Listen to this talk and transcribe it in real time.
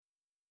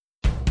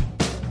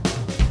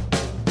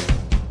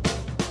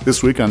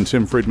This week on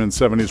Tim Friedman's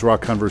 70s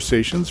Rock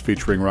Conversations,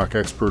 featuring rock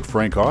expert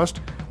Frank Ost,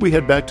 we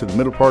head back to the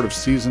middle part of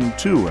Season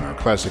 2 in our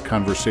classic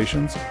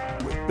conversations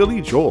with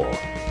Billy Joel,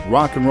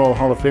 Rock and Roll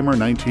Hall of Famer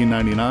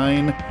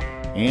 1999,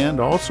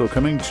 and also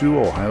coming to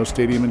Ohio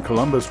Stadium in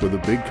Columbus with a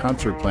big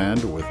concert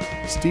planned with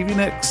Stevie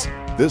Nicks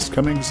this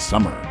coming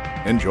summer.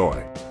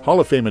 Enjoy. Hall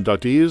of Fame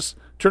inductees,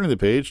 turning the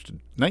page to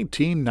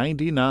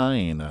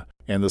 1999.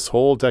 And this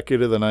whole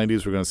decade of the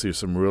 90s, we're going to see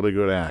some really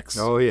good acts.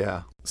 Oh,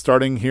 yeah.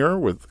 Starting here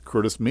with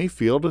Curtis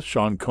Mayfield,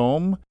 Sean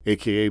Combs,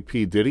 a.k.a.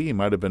 P. Diddy. He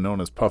might have been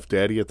known as Puff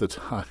Daddy at the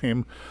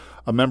time.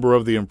 A member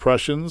of the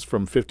Impressions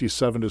from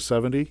 57 to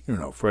 70. You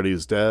know,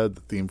 Freddie's Dead,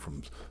 the theme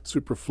from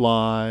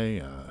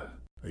Superfly.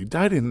 He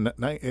died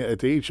at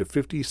the age of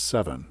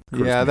 57.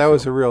 Curtis Yeah, that Mayfield.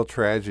 was a real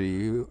tragedy.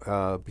 He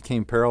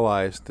became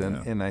paralyzed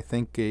in I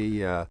think,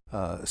 a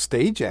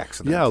stage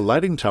accident. Yeah, a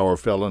lighting tower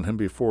fell on him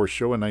before a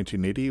show in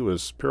 1980. He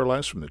was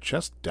paralyzed from the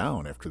chest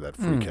down after that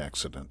freak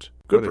accident.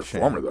 Good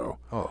performer, though.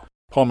 Oh.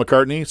 Paul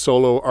McCartney,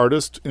 solo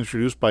artist,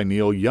 introduced by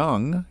Neil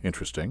Young.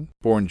 Interesting.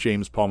 Born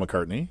James Paul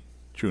McCartney,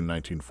 June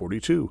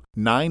 1942.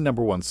 9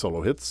 number one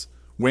solo hits.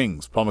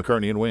 Wings, Paul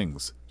McCartney and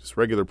Wings. Just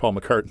regular Paul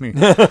McCartney.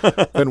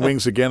 Then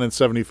Wings again in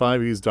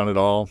 75. He's done it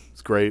all.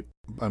 It's great.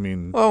 I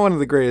mean... Well, one of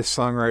the greatest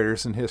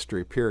songwriters in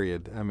history,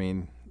 period. I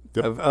mean,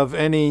 Yep. of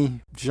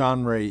any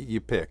genre you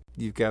pick,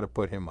 you've got to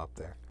put him up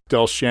there.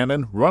 Del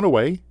Shannon,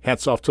 Runaway.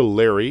 Hats Off to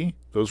Larry.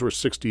 Those were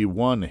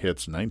 61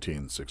 hits,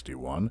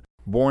 1961.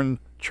 Born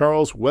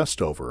Charles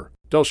Westover.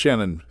 Del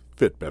Shannon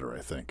fit better, I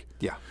think.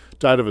 Yeah.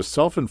 Died of a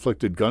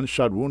self-inflicted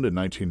gunshot wound in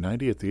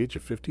 1990 at the age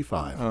of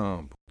 55.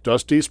 Oh.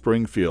 Dusty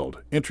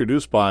Springfield,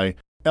 introduced by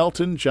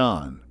Elton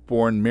John.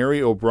 Born Mary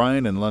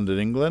O'Brien in London,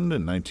 England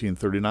in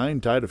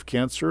 1939, died of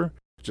cancer,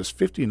 just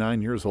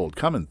 59 years old.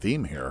 Common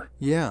theme here.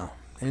 Yeah,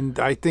 and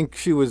I think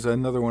she was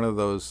another one of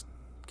those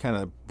kind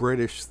of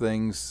British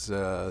things.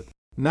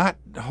 Not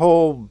a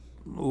whole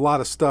lot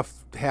of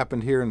stuff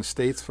happened here in the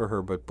States for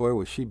her, but boy,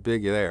 was she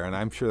big there, and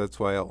I'm sure that's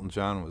why Elton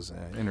John was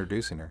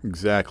introducing her.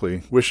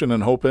 Exactly. Wishing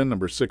and Hoping,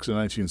 number 6 in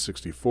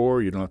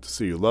 1964. You Don't Have to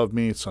See You Love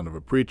Me, Son of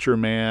a Preacher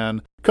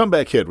Man.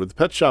 Comeback hit with the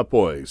Pet Shop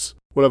Boys.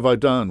 What Have I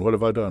Done? What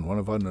Have I Done? What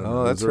Have I Done?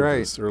 Oh, that's right.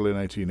 This, early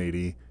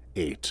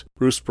 1988.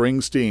 Bruce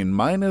Springsteen,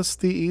 minus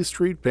the E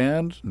Street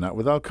Band, not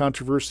without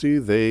controversy.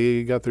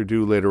 They got their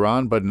due later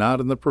on, but not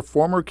in the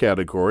performer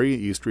category.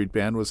 E Street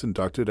Band was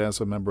inducted as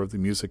a member of the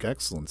Music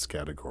Excellence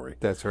category.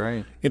 That's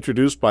right.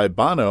 Introduced by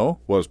Bono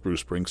was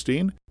Bruce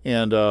Springsteen.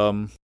 And,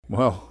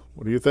 well,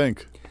 what do you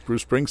think?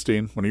 Bruce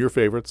Springsteen, one of your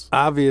favorites.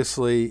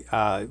 Obviously,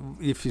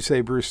 if you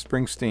say Bruce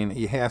Springsteen,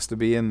 he has to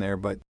be in there,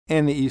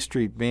 and the E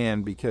Street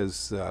Band,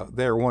 because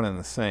they're one and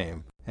the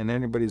same. And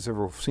anybody who's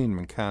ever seen him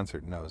in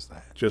concert knows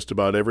that. Just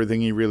about everything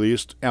he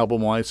released,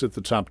 album-wise, at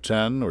the top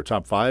 10 or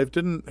top 5,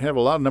 didn't have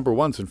a lot of number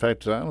ones. In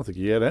fact, I don't think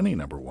he had any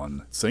number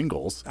one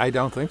singles. I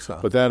don't think so.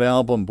 But that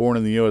album, Born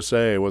in the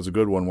USA, was a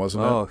good one,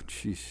 wasn't it? Oh,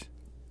 jeez.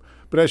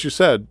 But as you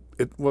said,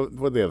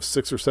 what they have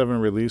 6 or 7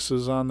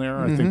 releases on there.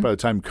 I think by the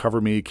time Cover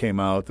Me came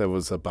out, that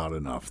was about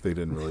enough. They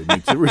didn't really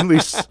need to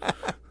release.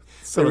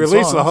 They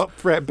released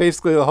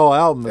basically the whole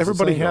album.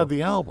 Everybody had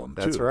the album.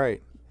 That's too.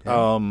 right.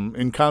 Yeah.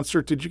 In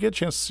concert, did you get a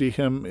chance to see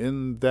him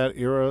in that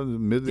era, the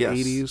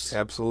mid-80s? Yes,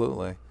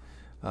 absolutely.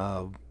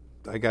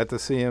 I got to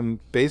see him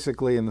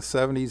basically in the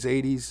 70s,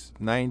 80s,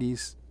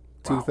 90s,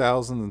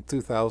 2000, and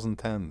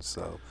 2010s.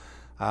 So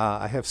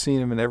I have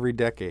seen him in every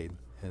decade,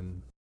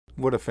 and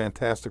what a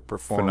fantastic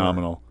performer.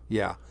 Phenomenal.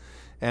 Yeah.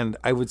 And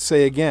I would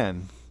say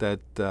again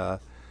that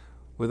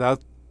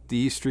without the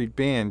E Street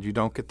Band, you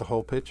don't get the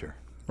whole picture.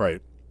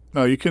 Right.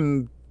 No, you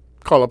can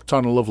call up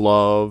Tunnel of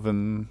Love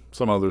and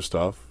some other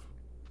stuff.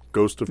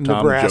 Ghost of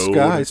Tom Nebraska,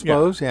 Joad. I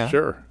suppose, yeah.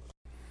 Sure.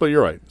 But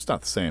you're right. It's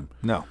not the same.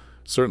 No.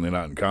 Certainly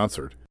not in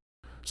concert.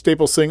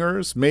 Staple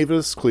singers,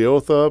 Mavis,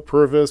 Cleotha,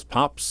 Purvis,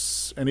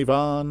 Pops, and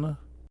Yvonne.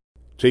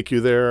 Take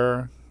You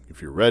There,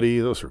 If You're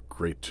Ready. Those are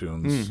great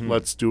tunes. Mm-hmm.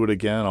 Let's Do It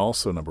Again,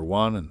 also number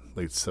 1 in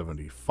late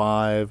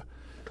 75.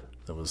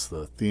 That was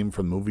the theme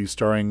from the movie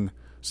starring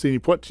Sidney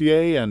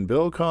Poitier and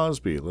Bill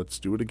Cosby. Let's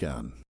Do It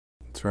Again.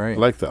 That's right. I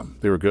like them.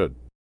 They were good.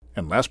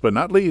 And last but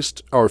not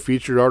least, our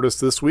featured artist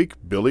this week,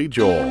 Billy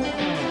Joel.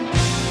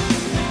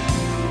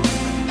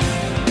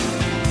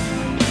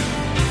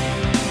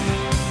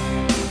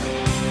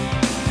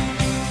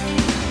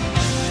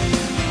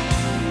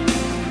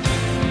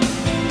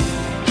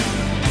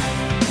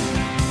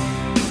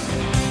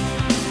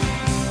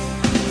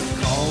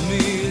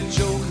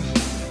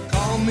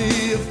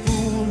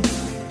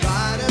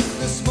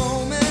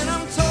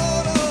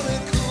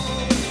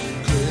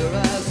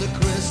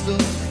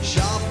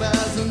 Sharp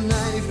as a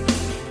knife,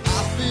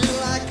 I feel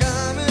like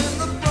I'm in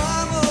the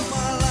prime of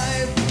my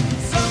life.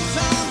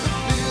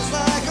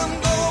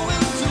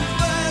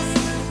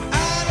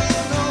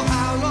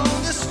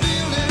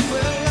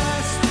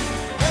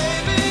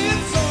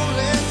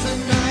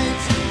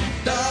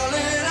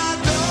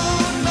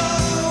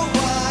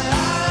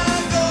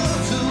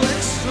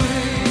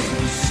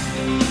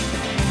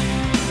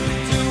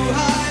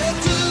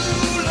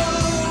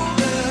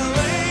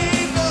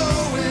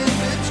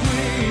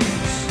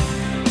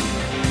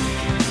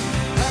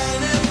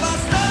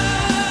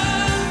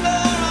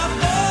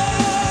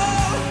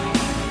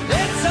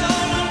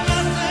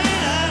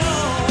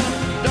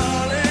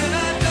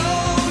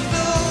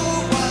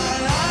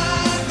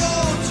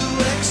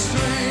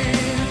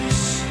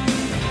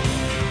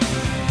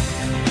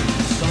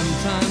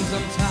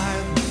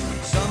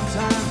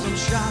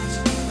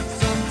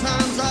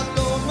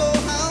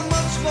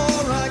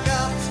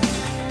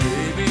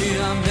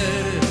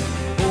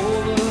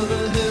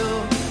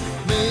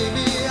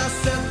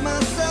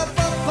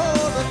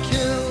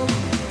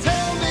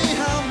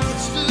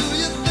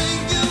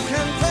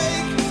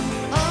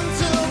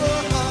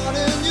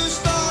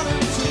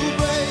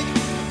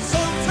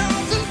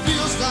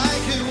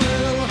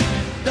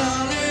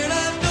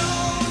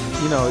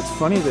 You know, it's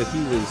funny that he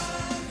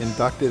was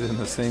inducted in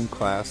the same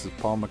class as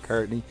Paul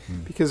McCartney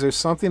because there's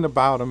something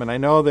about him, and I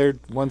know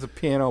one's a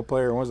piano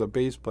player and one's a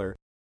bass player.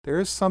 There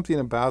is something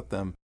about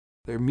them.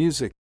 Their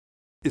music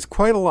is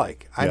quite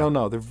alike. I don't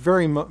know. They're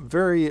very,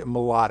 very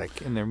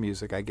melodic in their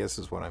music, I guess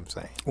is what I'm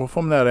saying. Well,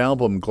 from that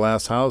album,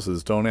 Glass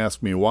Houses, Don't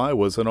Ask Me Why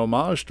was an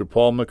homage to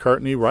Paul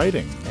McCartney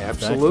writing.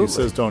 Absolutely. In fact,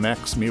 he says, Don't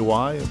Ask Me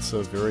Why. It's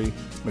a very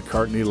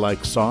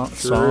McCartney-like song.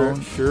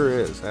 Sure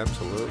is.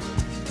 Absolutely.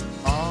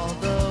 All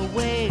the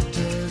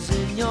waiters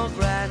in your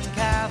grand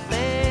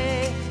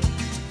cafe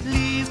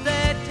leave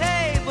their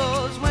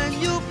tables when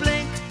you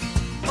blink.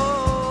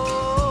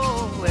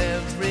 Oh,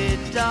 every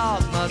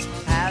dog must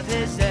have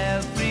his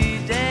every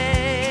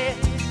day.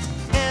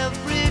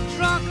 Every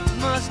drunk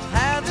must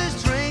have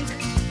his drink.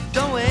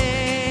 Don't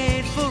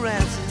wait for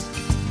answers,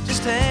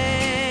 just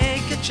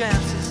take your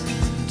chances.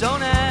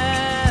 Don't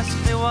ask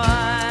me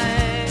why.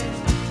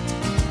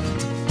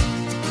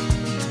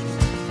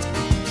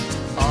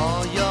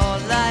 All your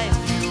life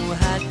you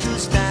had to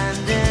stand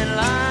in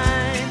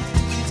line.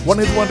 One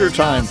Hit Wonder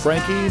time,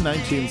 Frankie,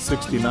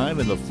 1969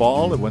 in the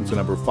fall. It went to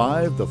number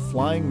 5, The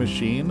Flying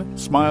Machine,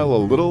 Smile a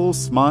Little,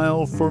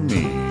 Smile for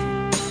Me.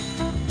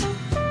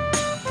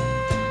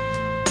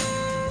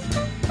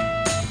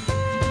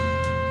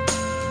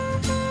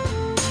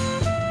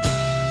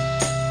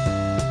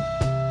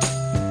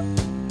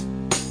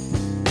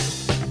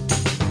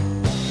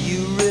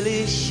 You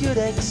really should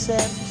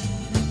accept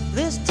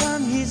this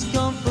time he's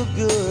gone for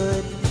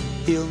good.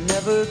 He'll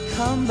never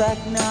come back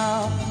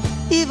now,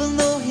 even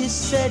though he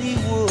said he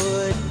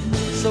would.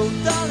 So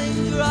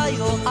darling, dry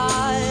your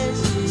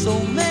eyes. So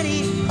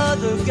many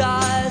other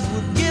guys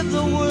would give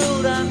the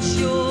world, I'm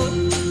sure,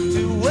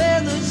 to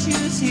wear the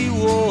shoes he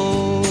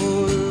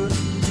wore.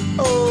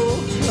 Oh,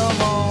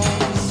 come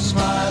on,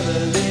 smile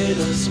a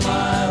little,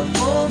 smile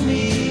for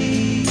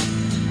me,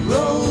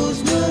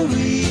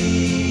 Rosemary.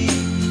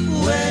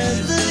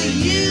 Where's the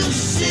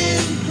use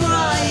in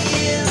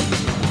crying?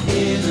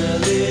 In a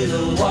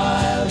little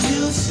while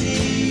you'll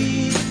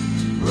see,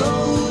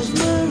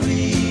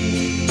 Rosemary,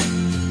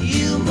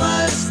 you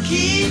must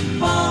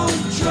keep on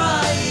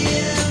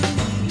trying.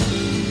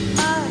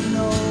 I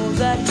know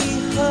that he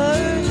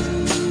hurt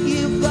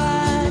you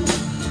bad.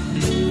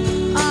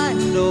 I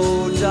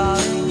know,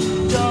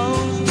 darling,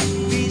 don't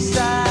be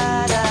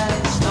sad.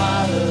 And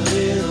smile a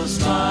little,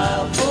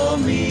 smile for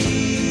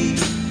me,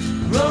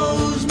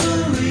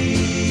 Rosemary,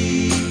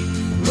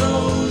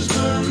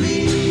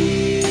 Rosemary.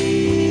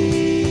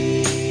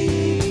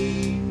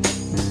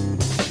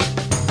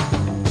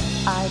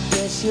 I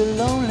guess you're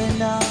lonely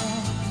now.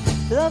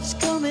 Love's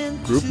coming.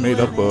 Group made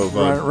up of...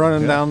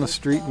 Running down the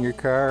street in your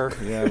car,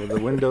 with the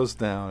windows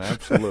down,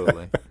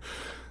 absolutely.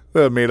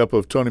 Made up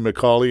of Tony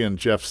McCauley and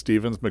Jeff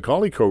Stevens.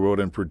 McCauley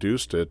co-wrote and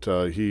produced it.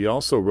 He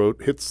also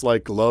wrote hits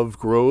like Love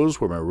Grows,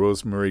 Where My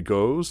Rosemary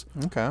Goes.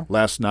 Okay.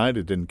 Last Night,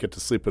 I Didn't Get to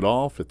Sleep at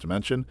All, Fifth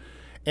Dimension.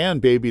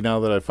 And Baby, Now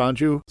That I Found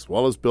You, as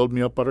well as Build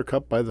Me Up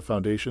Buttercup by the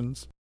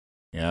Foundations.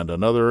 And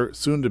another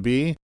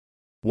soon-to-be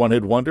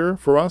one-hit wonder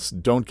for us,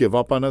 Don't Give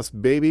Up on Us,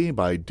 Baby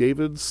by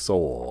David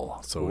Soul.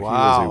 So he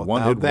was a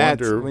one-hit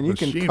wonder when you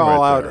machine can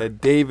call right out there. a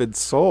David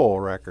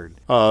Soul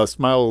record.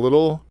 Smile a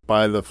Little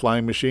by the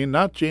Flying Machine.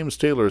 Not James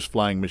Taylor's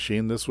Flying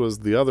Machine. This was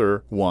the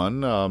other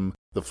one.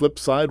 The flip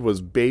side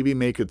was Baby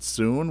Make It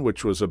Soon,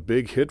 which was a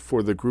big hit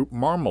for the group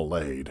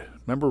Marmalade.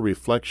 Remember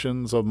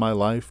Reflections of My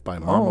Life by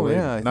Marmalade?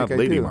 Oh, yeah, Not think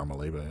Lady I do.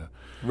 Marmalade, but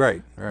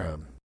Right.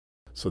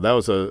 so that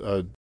was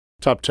a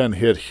top 10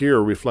 hit here,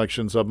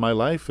 Reflections of My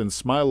Life, and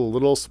Smile a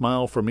Little,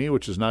 Smile for Me,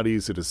 which is not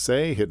easy to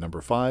say, hit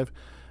number 5,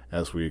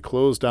 as we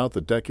closed out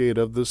the decade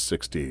of the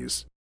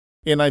 60s.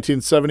 In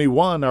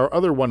 1971, our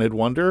other one-hit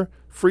wonder,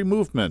 Free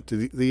Movement,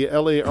 the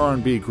LA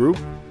R&B group,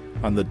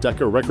 on the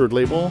Decca record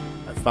label,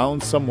 I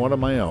Found Someone of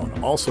My Own,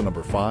 also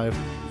number 5,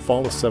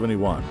 fall of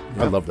 71.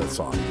 I Yep. love that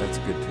song. That's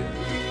good, too.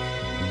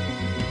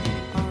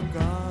 I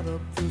got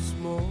up this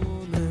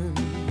morning,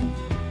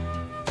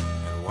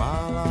 and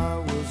while I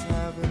was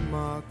having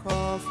my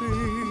coffee,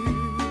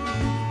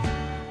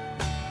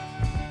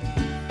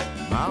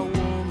 my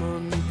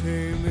woman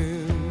came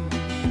in,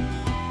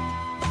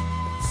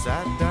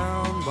 sat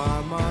down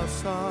by my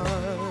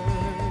side,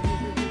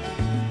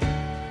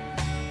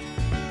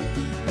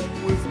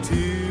 with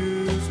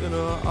tears in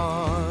her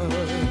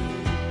eyes.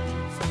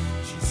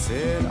 She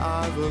said,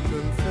 I've a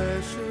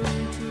confession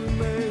to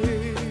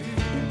make.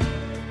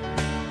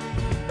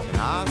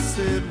 I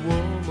said,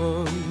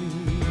 woman,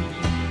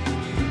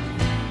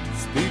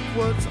 speak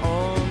what's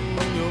on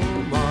your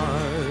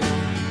mind.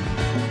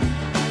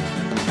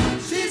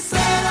 She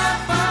said, I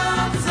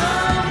found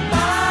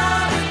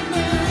somebody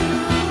new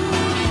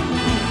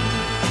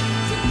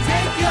to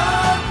take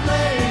your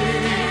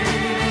place.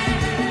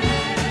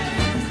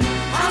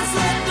 I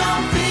said,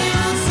 don't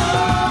feel so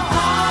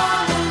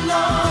all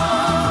alone.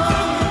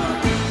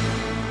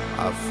 I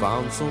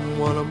found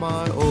someone of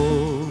my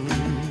own.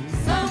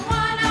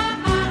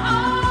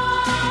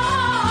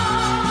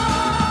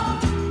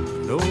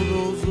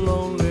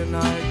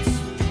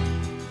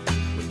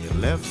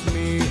 Left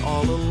me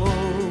all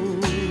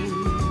alone.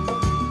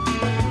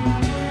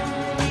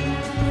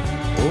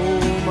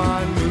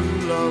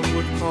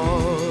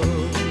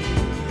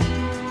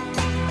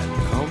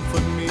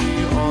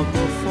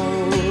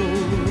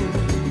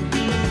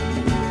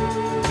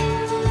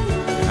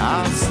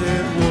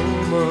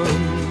 said, woman,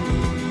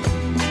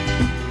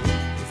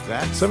 if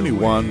that's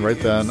 71, right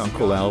then,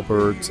 Uncle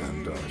Albert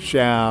and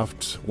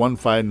Shaft, One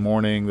Fine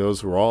Morning,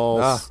 those were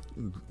all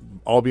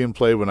being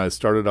played when I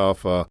started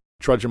off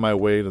trudging my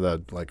way to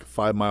that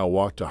 5-mile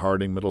walk to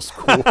Harding Middle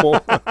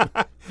School.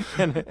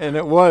 and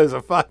it was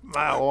a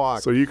 5-mile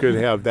walk. So you could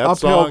have that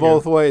uphill song.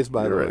 both ways,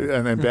 by the way.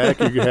 And then back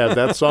you could have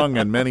that song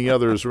and many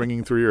others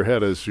ringing through your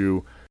head as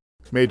you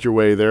made your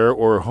way there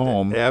or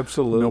home.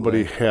 Absolutely.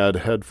 Nobody had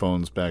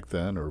headphones back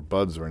then or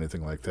buds or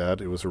anything like that.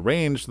 It was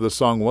arranged. The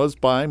song was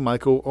by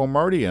Michael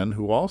Omartian,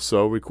 who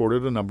also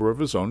recorded a number of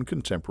his own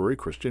contemporary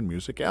Christian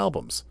music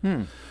albums.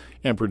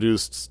 And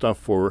produced stuff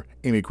for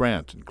Amy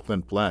Grant and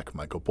Clint Black,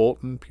 Michael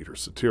Bolton, Peter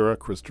Cetera,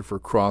 Christopher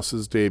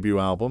Cross's debut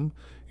album,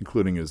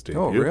 including his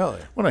debut. Oh, really?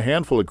 Won a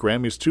handful of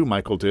Grammys, too,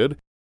 Michael did.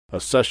 A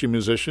session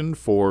musician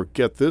for,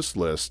 get this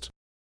list,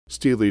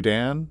 Steely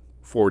Dan,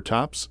 Four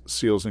Tops,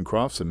 Seals and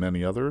Crofts, and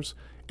many others,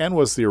 and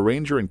was the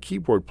arranger and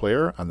keyboard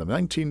player on the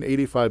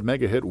 1985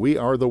 mega hit We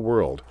Are the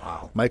World.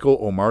 Wow. Michael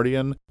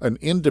Omartian, an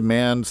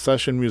in-demand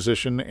session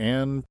musician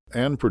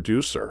and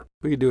producer.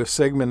 We could do a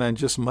segment on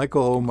just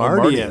Michael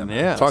Omartian.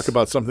 Yes. Talk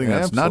about something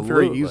that's not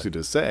very easy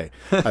to say.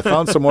 I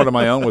found someone of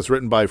my own was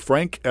written by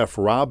Frank F.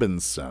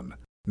 Robinson.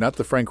 Not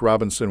the Frank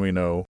Robinson we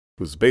know,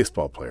 who's a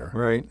baseball player.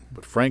 Right.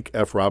 But Frank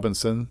F.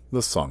 Robinson, the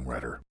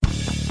songwriter.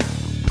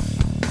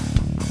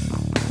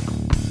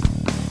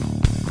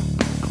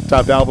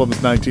 Top albums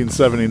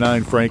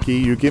 1979, Frankie.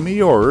 You give me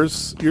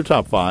yours, your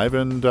top 5,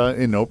 and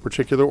in no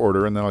particular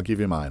order, and then I'll give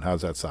you mine.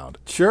 How's that sound?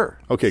 Sure.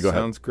 Okay, go ahead.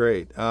 Sounds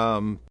great.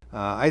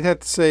 I'd have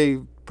to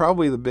say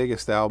probably the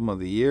biggest album of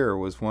the year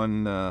was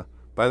one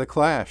by The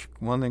Clash,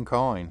 London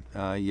Calling.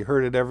 You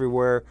heard it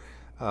everywhere.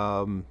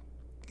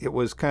 It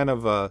was kind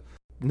of a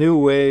new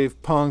wave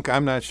punk.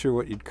 I'm not sure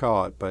what you'd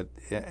call it, but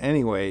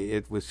anyway,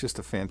 it was just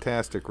a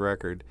fantastic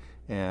record,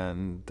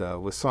 and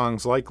with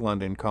songs like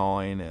London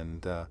Calling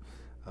and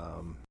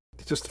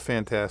just a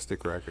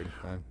fantastic record.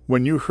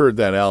 When you heard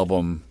that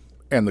album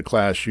and The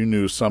Clash, you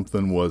knew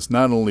something was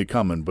not only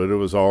coming, but it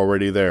was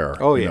already there.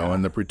 Oh, you yeah. know,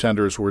 and the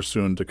Pretenders were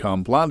soon to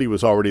come. Blondie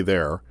was already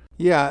there.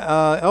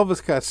 Yeah,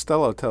 Elvis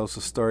Costello tells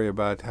a story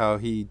about how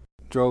he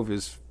drove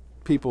his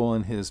people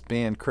in his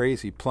band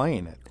crazy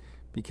playing it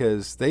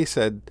because they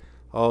said,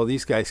 oh,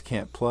 these guys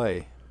can't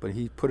play. But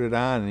he put it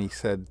on and he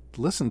said,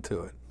 listen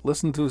to it.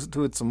 Listen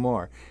to it some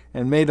more,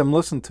 and made them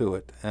listen to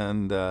it.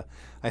 And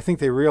I think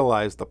they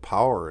realized the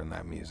power in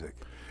that music.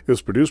 It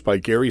was produced by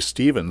Gary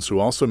Stevens, who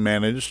also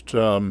managed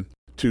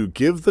to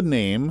give the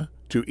name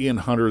to Ian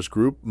Hunter's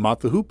group,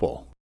 Mott the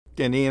Hoople.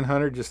 And Ian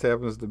Hunter just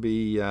happens to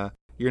be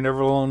You're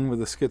Never Alone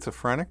with a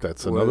Schizophrenic.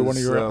 That's another one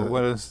of your...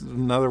 was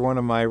another one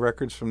of my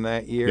records from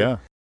that year.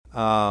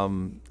 Yeah.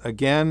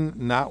 Again,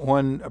 not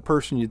a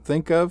person you'd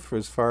think of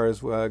as far as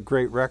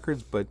great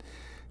records, but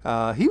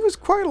he was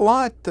quite a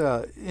lot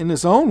in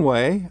his own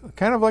way,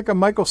 kind of like a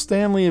Michael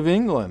Stanley of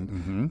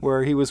England,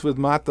 where he was with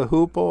Mott the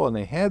Hoople, and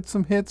they had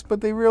some hits,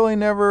 but they really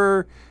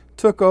never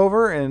took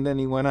over, and then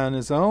he went on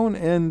his own.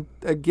 And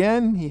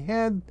again, he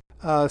had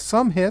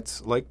some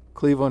hits, like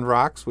Cleveland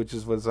Rocks, which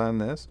is what's on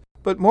this,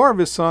 but more of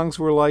his songs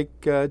were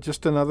like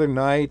Just Another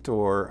Night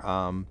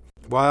or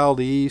Wild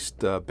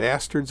East,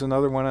 Bastards,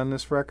 another one on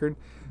this record.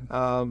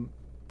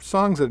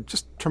 Songs that are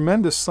just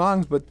tremendous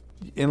songs, but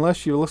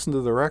unless you listen to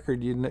the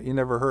record, you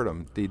never heard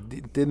them. They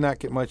did not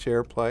get much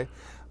airplay.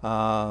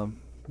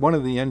 One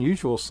of the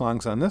unusual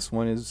songs on this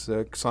one is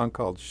a song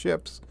called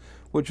Ships,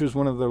 which was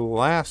one of the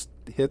last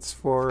hits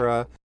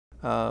for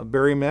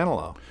Barry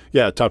Manilow.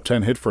 Yeah, top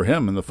 10 hit for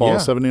him in the fall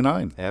of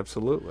 79.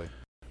 Absolutely.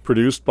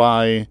 Produced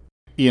by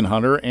Ian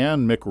Hunter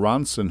and Mick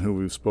Ronson, who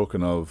we've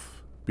spoken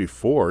of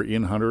before.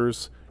 Ian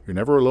Hunter's You're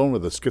Never Alone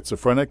with a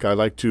Schizophrenic. I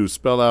like to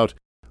spell out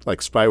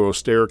like Spiral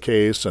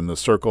Staircase and the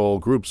Circle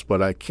groups,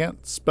 but I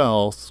can't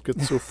spell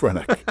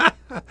schizophrenic.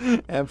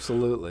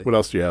 Absolutely. What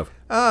else do you have?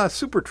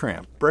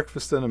 Supertramp,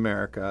 Breakfast in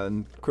America.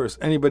 And, of course,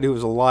 anybody who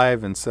was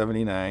alive in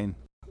 79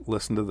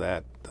 listened to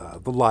that,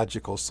 the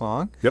Logical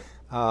song. Yep.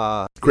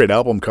 Great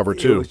album cover,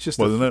 too,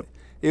 wasn't it?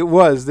 It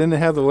was. Didn't it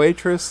have the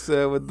waitress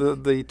with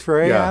the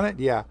tray Yeah. on it?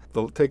 Yeah.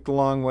 Take the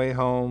Long Way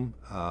Home.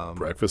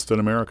 Breakfast in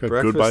America,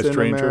 Breakfast Goodbye in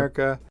Stranger.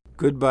 America,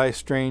 Goodbye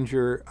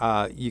Stranger.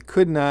 You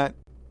could not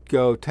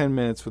go 10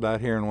 minutes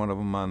without hearing one of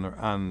them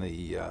on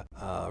the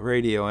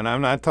radio. And I'm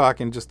not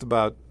talking just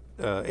about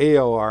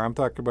AOR. I'm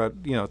talking about,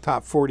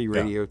 top 40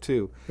 radio,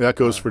 too. That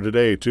goes for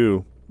today,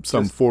 too,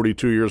 some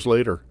 42 years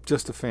later.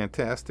 Just a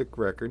fantastic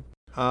record.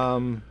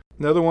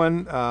 Another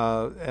one,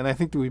 and I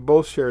think that we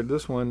both shared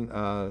this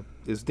one,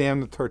 is Damn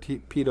the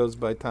Torpedoes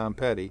by Tom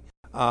Petty.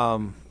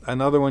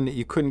 Another one that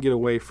you couldn't get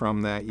away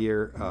from that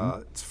year.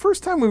 It's the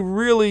first time we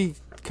really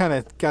kind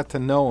of got to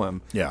know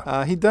him.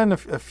 Yeah. He'd done a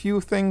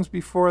few things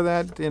before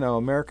that.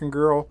 American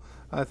Girl,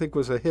 I think,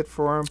 was a hit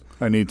for him.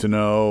 I Need to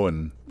Know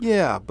and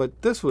Yeah,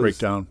 but this was...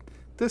 Breakdown.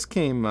 This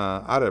came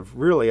out of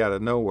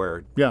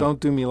nowhere. Yeah. Don't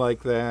Do Me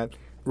Like That.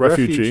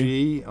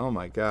 Refugee. Oh,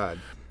 my God.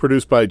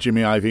 Produced by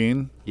Jimmy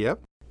Iovine.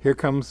 Yep. Here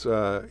Comes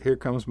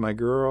My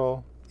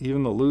Girl.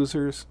 Even the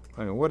Losers.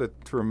 I mean, what a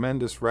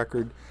tremendous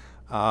record.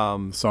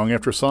 Song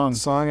after song.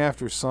 Song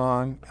after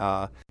song.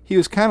 He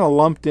was kind of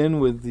lumped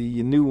in with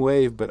the new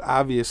wave, but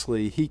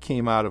obviously he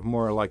came out of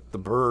more like the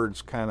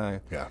Byrds kind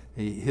of. Yeah.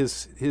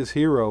 His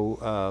hero,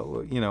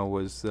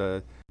 was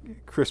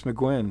Chris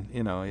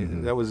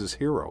McGuinn. That was his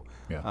hero.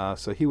 Yeah.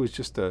 So he was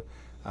just a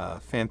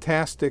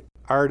fantastic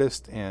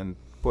artist, and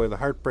boy, the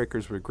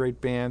Heartbreakers were a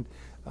great band,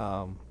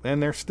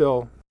 and they're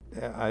still.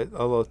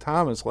 Although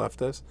Tom has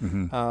left us,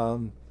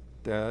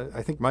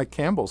 I think Mike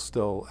Campbell's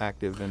still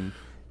active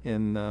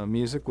in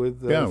music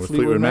with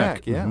Fleetwood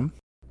Mac. Yeah. Mm-hmm.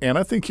 And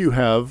I think you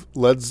have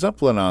Led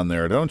Zeppelin on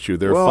there, don't you?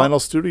 Their final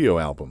studio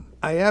album.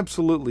 I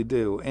absolutely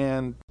do.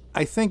 And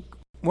I think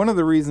one of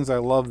the reasons I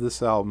love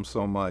this album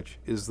so much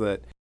is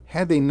that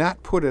had they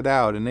not put it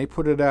out, and they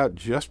put it out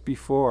just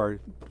before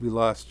we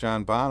lost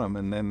John Bonham,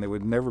 and then there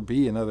would never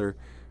be another,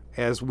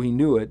 as we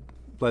knew it,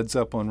 Led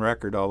Zeppelin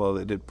record, although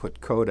they did put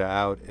Coda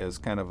out as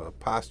kind of a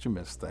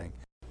posthumous thing.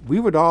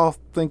 We would all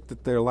think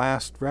that their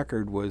last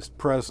record was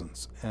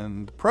Presence,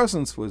 and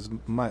Presence was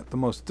the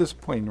most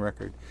disappointing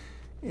record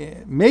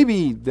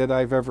maybe that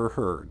I've ever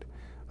heard.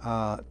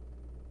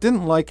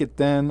 Didn't like it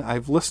then.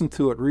 I've listened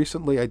to it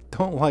recently. I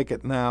don't like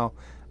it now.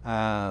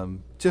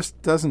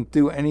 Just doesn't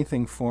do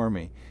anything for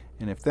me.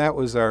 And if that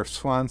was our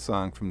swan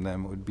song from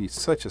them, it would be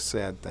such a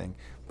sad thing.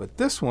 But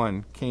this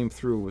one came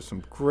through with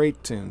some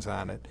great tunes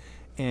on it,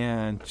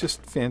 and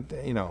just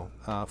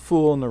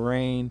Fool in the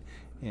Rain,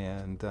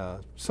 and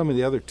some of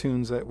the other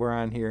tunes that were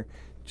on here,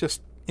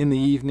 just In the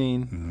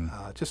Evening,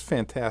 just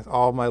fantastic.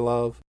 All My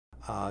Love,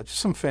 just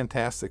some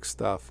fantastic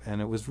stuff,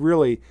 and it was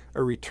really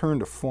a return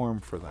to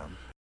form for them.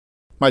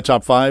 My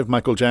top 5,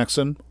 Michael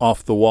Jackson,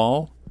 Off the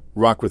Wall,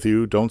 Rock With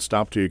You, Don't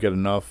Stop Till You Get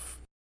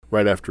Enough,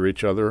 right after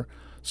each other,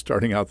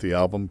 starting out the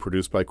album,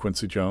 produced by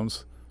Quincy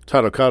Jones.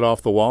 Title cut,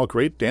 Off the Wall,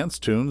 great dance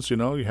tunes, you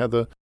had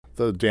the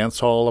dance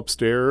hall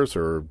upstairs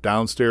or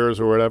downstairs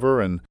or whatever,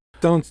 and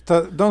Don't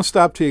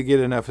Stop Till You Get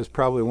Enough is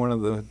probably one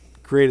of the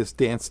greatest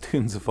dance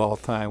tunes of all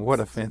time. What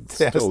a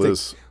fantastic, still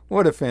is.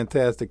 What a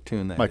fantastic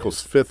tune that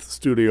Michael's is. 5th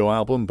studio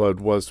album,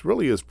 but was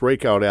really his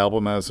breakout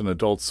album as an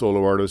adult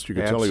solo artist. You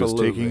could tell he was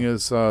taking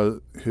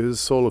his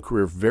solo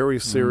career very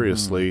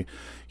seriously.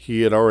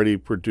 He had already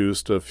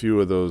produced a few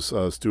of those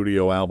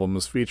studio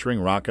albums featuring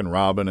Rockin'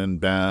 Robin and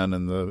Ben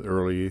in the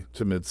early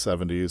to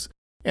mid-'70s,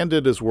 and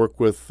did his work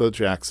with the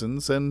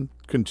Jacksons and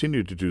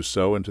continued to do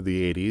so into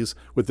the 80s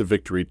with the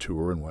Victory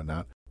Tour and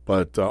whatnot.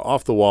 But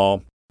Off the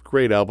Wall,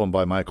 great album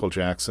by Michael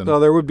Jackson. So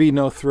there would be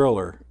no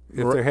Thriller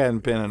if there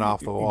hadn't been an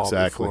Off the Wall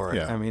before it.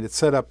 Yeah. I mean, it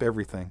set up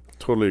everything.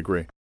 Totally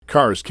agree.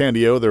 Cars,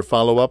 Candy-O, their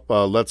follow-up,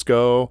 Let's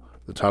Go,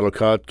 the title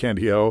cut,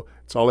 Candy-O,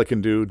 It's All I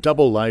Can Do,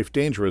 Double Life,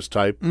 Dangerous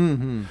Type.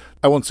 Mm-hmm.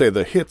 I won't say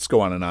the hits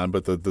go on and on,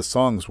 but the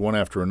songs one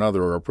after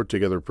another are put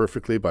together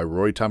perfectly by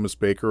Roy Thomas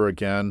Baker.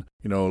 Again,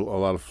 a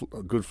lot of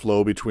good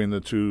flow between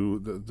the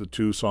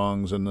two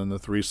songs, and then the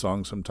 3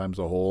 songs, sometimes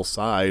a whole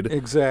side.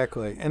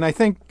 Exactly. And I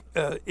think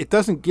it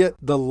doesn't get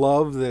the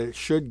love that it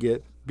should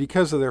get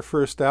because of their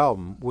first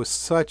album was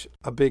such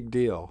a big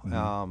deal.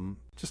 Mm-hmm.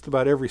 Just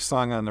about every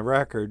song on the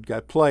record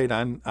got played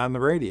on the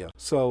radio.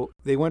 So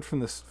they went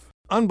from this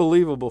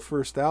unbelievable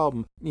first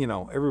album,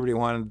 everybody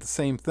wanted the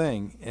same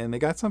thing, and they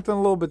got something a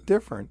little bit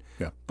different.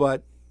 Yeah.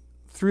 But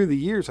through the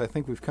years, I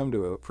think we've come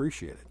to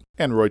appreciate it.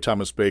 And Roy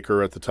Thomas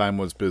Baker at the time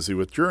was busy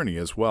with Journey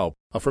as well.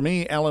 For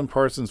me, Alan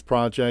Parsons'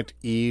 project,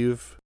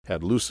 Eve,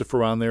 had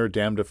Lucifer on there,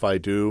 Damned If I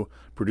Do,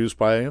 produced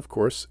by, of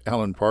course,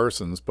 Alan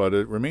Parsons, but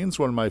it remains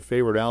one of my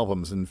favorite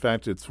albums. In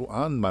fact, it's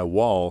on my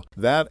wall.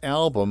 That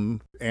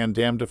album, and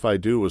Damned If I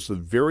Do, was the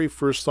very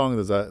first song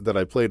that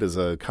I played as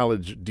a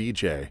college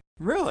DJ.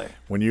 Really?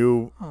 When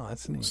you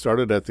that's neat.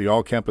 Started at the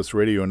All Campus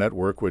Radio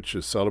Network, which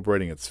is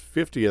celebrating its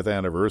 50th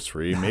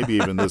anniversary, maybe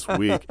even this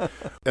week.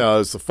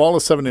 It's the fall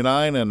of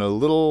 '79, and a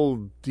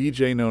little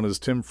DJ known as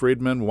Tim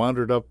Friedman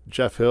wandered up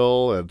Jeff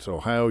Hill at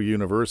Ohio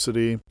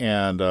University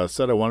and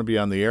said, I want to be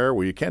on the air.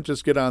 Well, you can't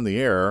just get on the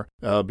air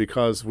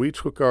because we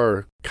took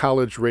our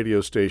college radio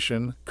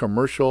station,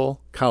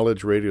 commercial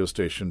college radio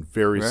station,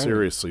 very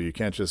seriously. You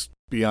can't just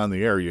be on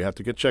the air. You have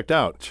to get checked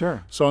out.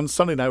 Sure. So on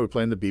Sunday night, we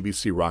play in the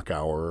BBC Rock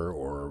Hour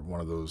or one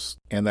of those,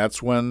 and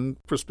that's when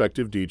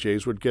prospective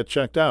DJs would get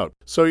checked out.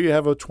 So you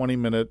have a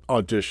 20-minute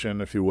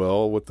audition, if you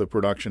will, with the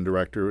production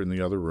director in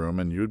the other room,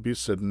 and you'd be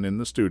sitting in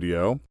the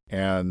studio,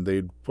 and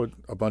they'd put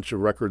a bunch of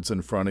records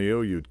in front of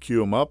you. You'd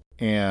cue them up,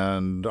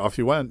 and off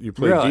you went. You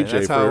played really? DJ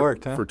That's how it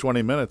worked, huh? for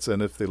 20 minutes,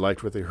 and if they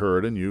liked what they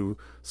heard and you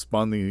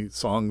spun the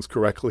songs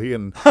correctly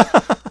and,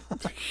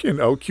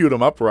 queued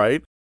them up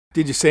right,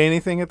 did you say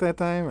anything at that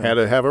time? Or? had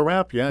to have a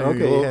rap, yeah.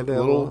 Okay, you had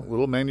a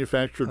little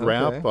manufactured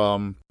rap.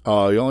 You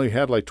only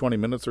had like 20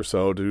 minutes or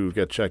so to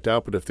get checked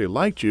out, but if they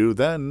liked you,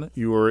 then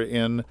you were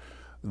in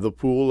the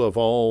pool of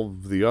all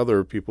the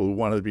other people who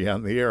wanted to be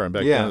on the air. And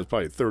back then, it was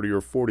probably 30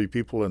 or 40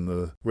 people in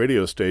the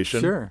radio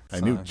station. Sure. I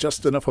knew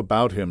just enough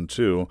about him,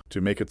 too,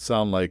 to make it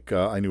sound like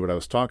I knew what I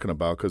was talking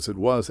about, because it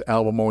was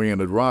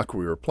album-oriented rock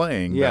we were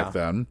playing back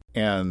then.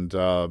 And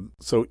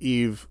so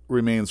Eve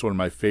remains one of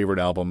my favorite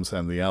albums,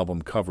 and the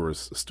album cover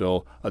is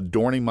still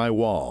adorning my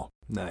wall.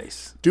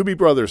 Nice. Doobie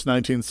Brothers,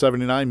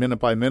 1979, Minute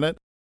by Minute.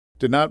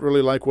 Did not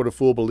really like What a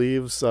Fool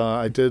Believes.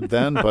 I did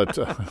then, but,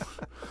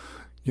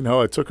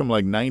 it took them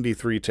like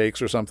 93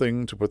 takes or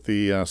something to put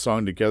the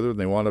song together, and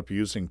they wound up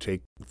using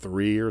take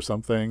 3 or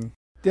something.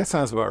 That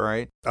sounds about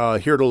right.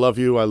 Here to Love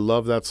You, I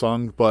love that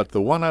song, but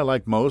the one I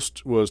liked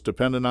most was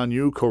Dependent on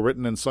You,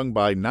 co-written and sung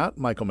by not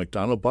Michael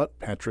McDonald, but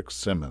Patrick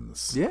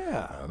Simmons.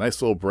 Yeah. A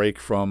nice little break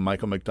from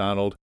Michael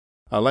McDonald.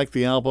 I like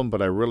the album,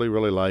 but I really,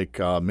 really like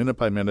Minute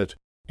by Minute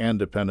and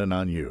Dependent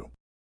on You.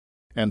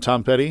 And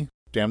Tom Petty,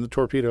 Damn the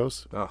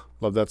Torpedoes. Oh,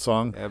 love that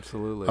song.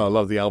 Absolutely.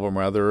 Love the album,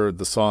 rather.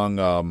 The song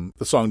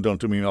Don't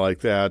Do Me Like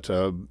That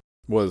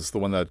was the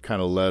one that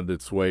kind of led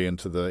its way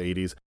into the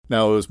 80s.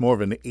 Now, it was more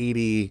of an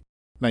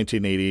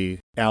 1980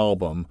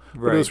 album,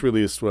 but it was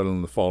released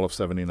in the fall of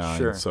 79,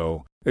 Sure.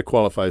 so it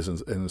qualifies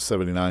in the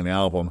 79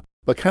 album.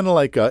 But kind of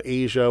like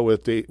Asia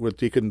with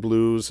Deacon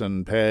Blues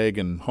and Peg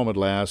and Home at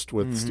Last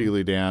with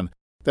Steely Dan,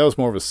 that was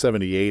more of a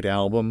 78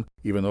 album,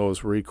 even though it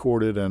was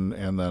recorded and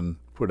then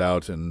put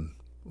out in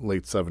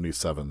late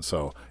 77.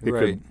 So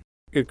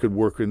it could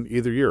work in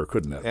either year,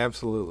 couldn't it?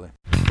 Absolutely.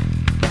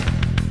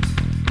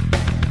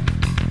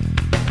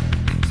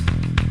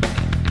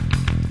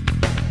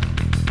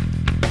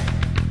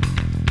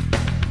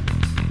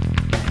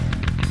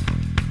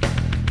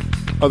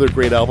 Other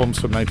great albums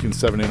from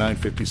 1979,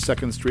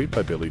 52nd Street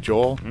by Billy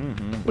Joel.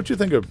 What'd you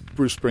think of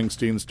Bruce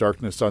Springsteen's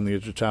Darkness on the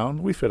Edge of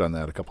Town? We fit on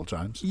that a couple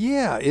times.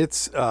 Yeah,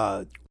 it's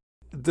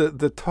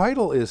the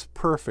title is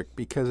perfect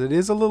because it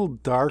is a little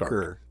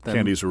darker than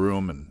Candy's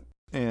Room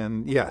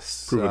and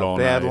yes, Prove It All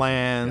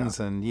Badlands,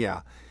 Night. and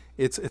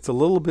it's a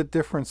little bit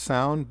different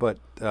sound, but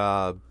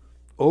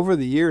over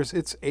the years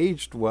it's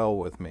aged well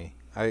with me.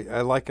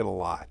 I like it a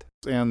lot.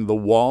 And The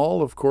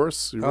Wall, of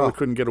course. You really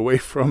couldn't get away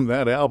from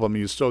that album.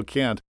 You still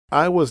can't.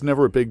 I was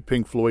never a big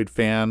Pink Floyd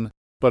fan,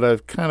 but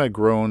I've kind of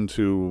grown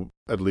to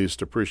at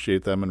least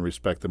appreciate them and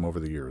respect them over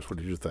the years. What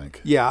did you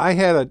think? Yeah, I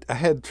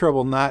had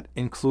trouble not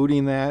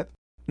including that,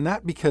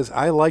 not because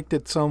I liked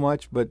it so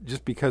much, but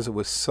just because it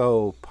was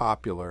so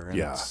popular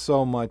and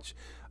so much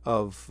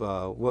of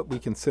what we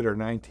consider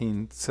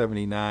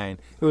 1979.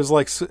 It was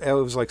like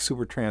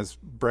Supertramp's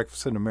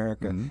Breakfast in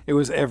America. It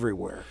was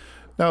everywhere.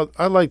 Now,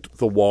 I liked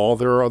The Wall.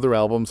 There are other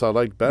albums I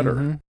liked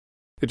better.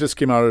 It just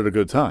came out at a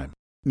good time.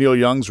 Neil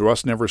Young's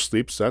Rust Never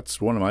Sleeps, that's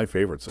one of my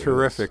favorites.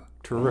 Terrific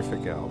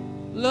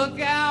album. Look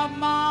out,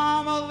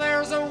 Mama,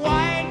 there's a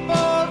white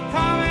boat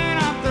coming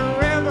up the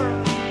river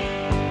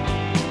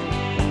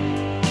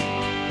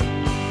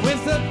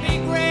with a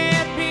big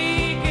red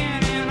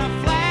beacon and a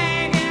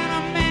flag and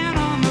a man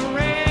on the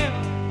rail.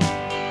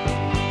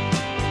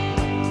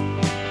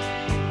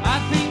 I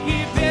think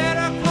you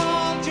better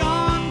call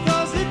John,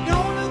 'cause it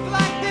don't look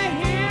like they're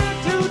here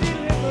to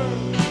deliver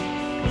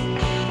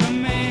the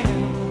mail,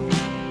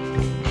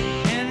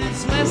 and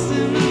it's less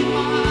than a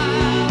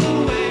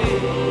mile away.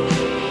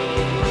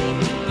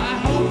 I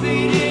hope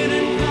they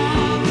didn't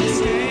come to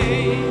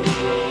stay.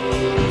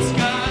 It's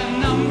got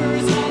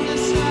numbers on the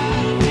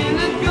side and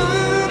a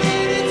gun,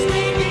 and it's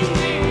making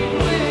me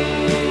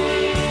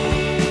wait.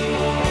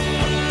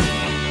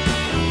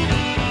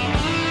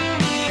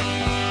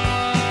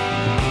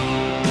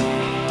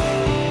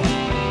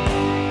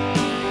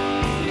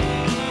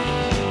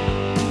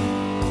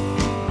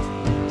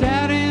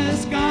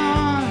 Daddy's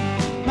gone,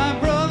 my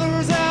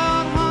brother's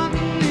out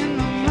hunting in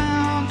the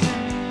mountains.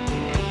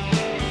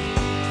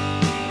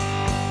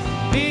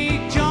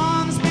 Big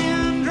John's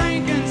been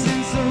drinking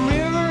since the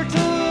river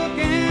took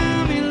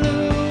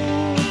Emmylou.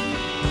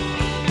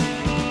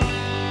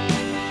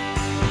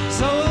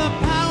 So the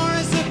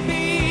powers that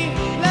be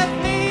left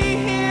me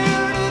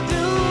here to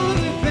do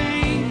the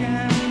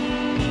thinking.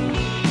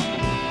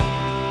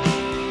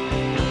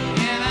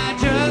 And I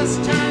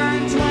just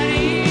turned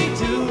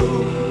 22.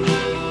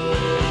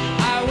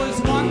 I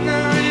was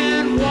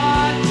wondering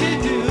what to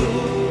do.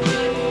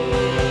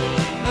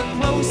 The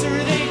closer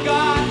they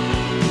got,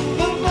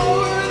 the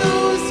more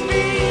those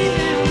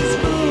feelings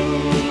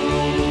grew.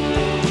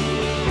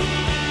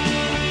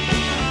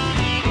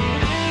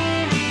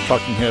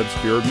 Talking Heads,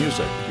 Fear of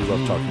Music. We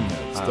love Talking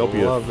Heads. I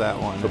love that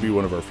one. They'll be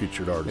one of our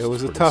featured artists. It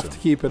was pretty tough soon. to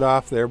keep it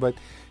off there, but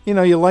you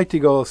like to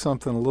go with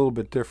something a little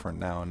bit different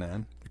now and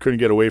then. Couldn't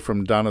get away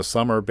from Donna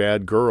Summer,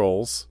 Bad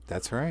Girls,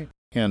 That's right.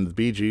 and the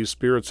Bee Gees,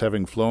 Spirits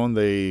Having Flown.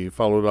 They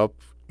followed up,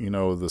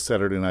 the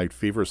Saturday Night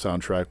Fever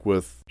soundtrack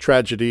with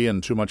Tragedy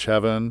and Too Much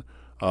Heaven,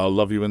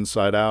 Love You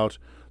Inside Out.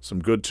 Some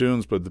good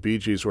tunes, but the Bee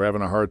Gees were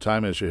having a hard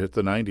time as you hit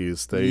the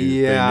 90s. They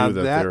knew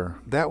that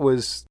that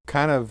was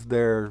kind of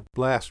their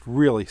last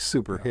really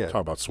super hit.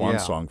 talk about swan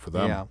song for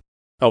them. Yeah.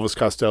 Elvis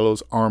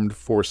Costello's Armed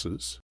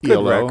Forces. Good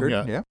ELO, record,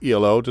 yeah.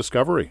 ELO,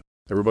 Discovery.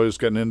 Everybody was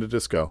getting into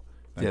disco.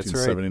 That's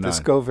right. 1979.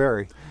 Disco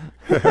Very.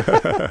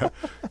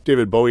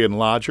 David Bowie and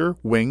Lodger,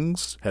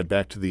 Wings, Head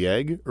Back to the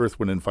Egg. Earth,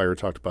 Wind, and Fire,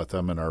 talked about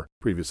them in our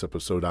previous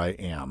episode, I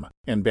Am.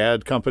 And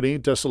Bad Company,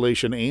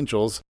 Desolation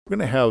Angels. We're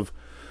going to have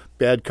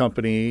Bad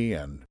Company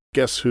and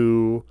Guess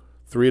Who,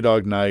 Three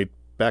Dog Night,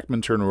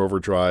 Bachman Turner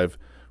Overdrive.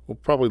 We'll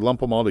probably lump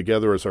them all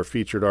together as our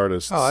featured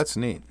artists. Oh, that's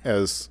neat.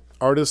 As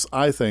artists,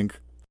 I think,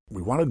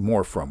 we wanted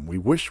more from. We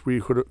wish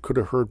we could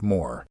have heard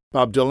more.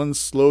 Bob Dylan's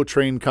Slow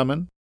Train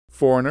Comin',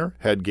 Foreigner,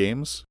 Head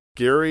Games,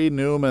 Gary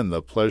Newman,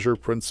 The Pleasure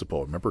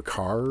Principle. Remember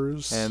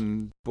Cars?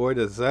 And boy,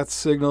 does that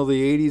signal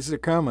the 80s are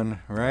coming,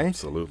 right?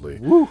 Absolutely.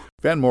 Woo.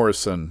 Van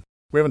Morrison.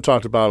 We haven't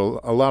talked about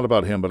a lot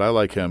about him, but I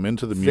like him.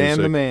 Into the Music.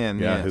 Van the Man,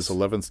 Yeah, yes. his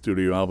 11th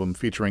studio album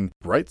featuring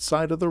Bright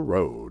Side of the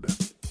Road.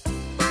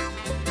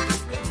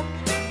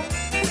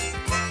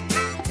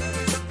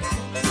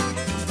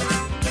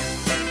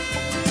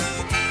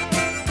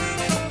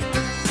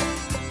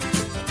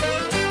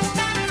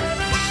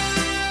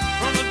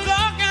 From the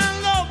dark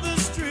and lonely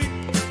street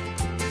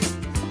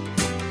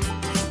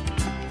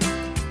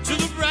to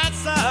the bright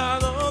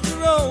side of the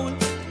road,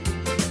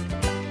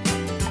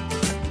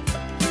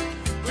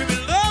 we be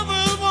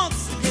lovers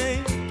once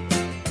again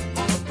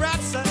on the bright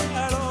side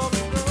of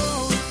the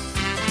road.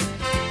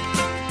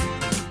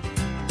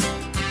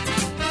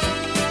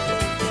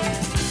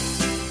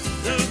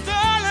 Little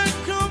darling,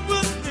 come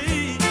with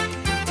me.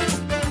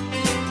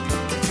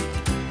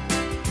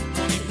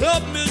 Won't you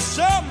help me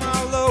share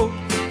my load?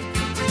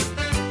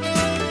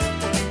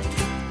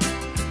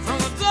 From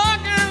the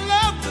dark and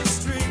lovely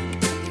street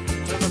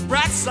to the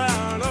bright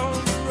side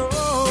of the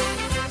road.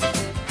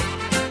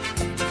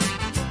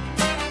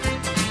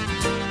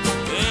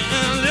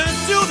 And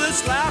into this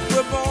life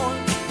we're born.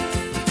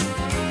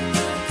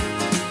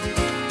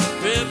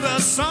 Baby,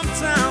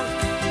 sometimes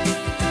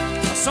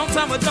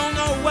we don't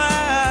know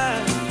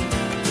why.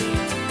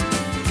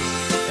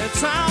 And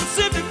time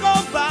seems to go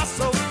by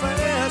so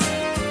fast.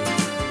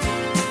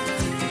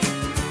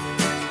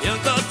 In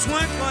the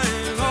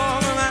twinkling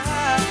of an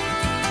eye,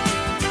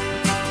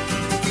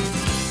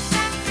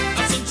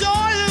 let's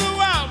enjoy it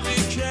while we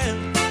can.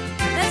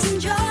 Let's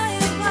enjoy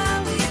it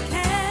while we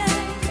can.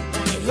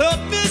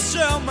 Help me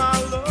share my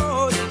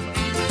load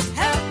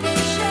Help me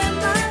share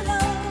my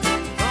love.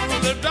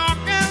 from the dark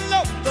and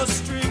lonely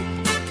street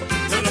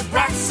to the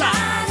bright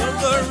side of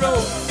the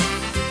road.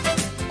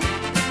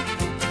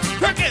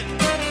 Cricket!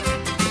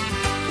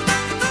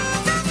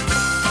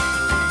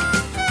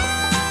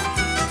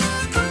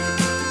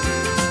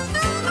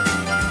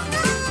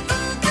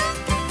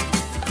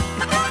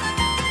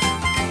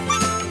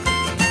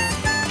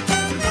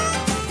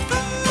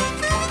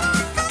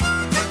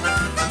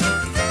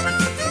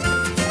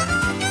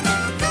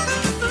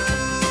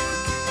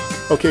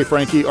 Okay,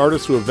 Frankie,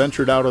 artists who have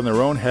ventured out on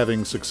their own,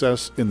 having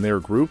success in their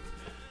group,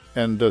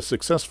 and a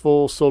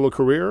successful solo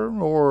career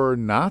or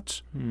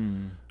not.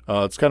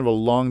 It's kind of a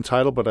long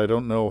title, but I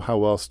don't know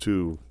how else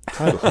to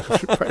title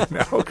it right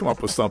now. I'll come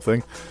up with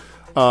something.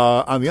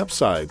 On the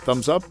upside,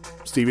 thumbs up,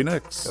 Stevie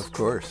Nicks. Of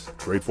course.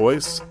 Great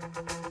voice.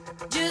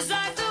 Just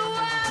like the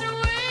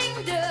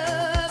white-winged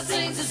dove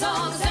sings a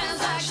song,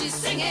 sounds like she's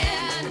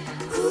singing.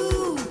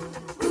 Ooh,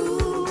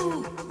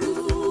 ooh,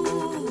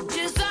 ooh.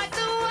 Just like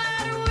the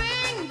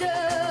white-winged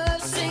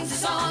dove sings a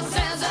song,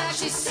 sounds like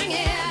she's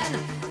singing.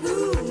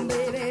 Ooh,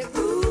 baby,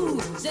 ooh,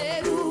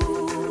 say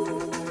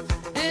ooh.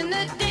 And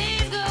the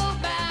days go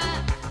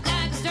by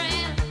like a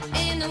strand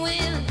in the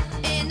wind,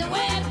 in the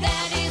web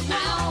that is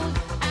my own.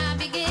 I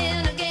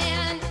begin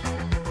again.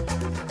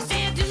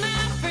 Said to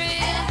my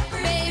friend,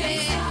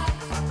 baby,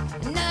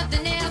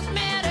 nothing else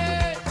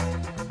matters.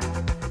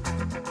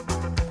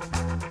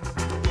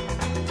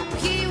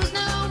 He was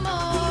no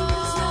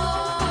more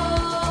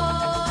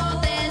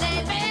than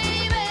a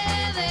baby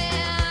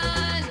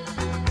then.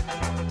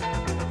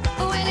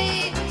 When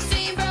he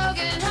seemed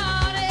broken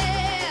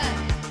hearted,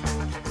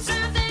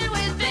 something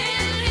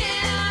within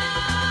him.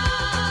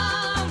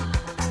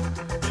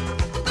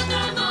 But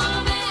the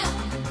moment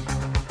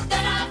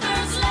that I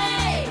first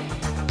lay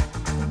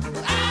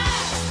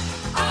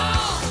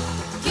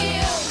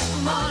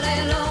I'm all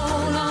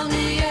alone on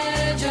the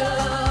edge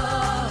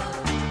of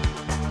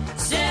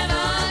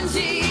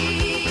 70.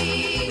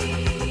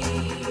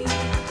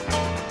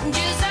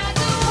 Just like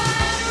the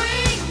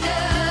white-winged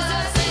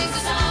dove sings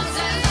a song,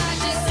 sounds like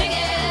she's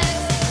singing.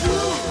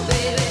 Ooh,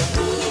 baby,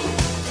 ooh.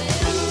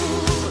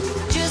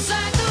 Just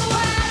like the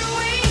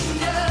white-winged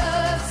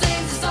dove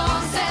sings a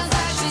song, sounds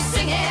like she's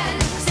singing.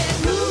 Said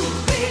ooh,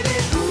 baby,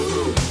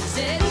 ooh.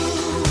 Said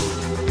ooh.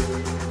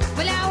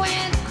 Well, I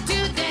went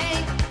today,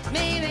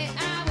 maybe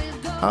I will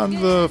go On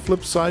again. the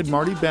flip side,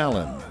 Marty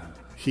Ballin.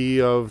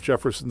 He of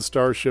Jefferson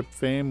Starship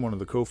fame, one of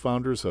the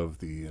co-founders of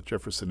the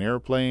Jefferson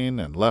Airplane,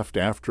 and left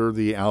after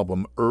the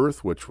album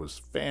Earth, which was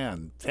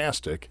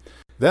fantastic.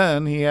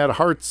 Then he had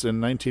Hearts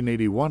in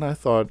 1981. I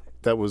thought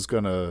that was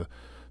going to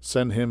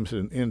send him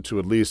into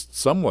at least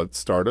somewhat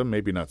stardom,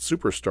 maybe not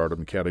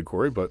superstardom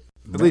category, but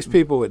At least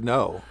people would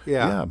know.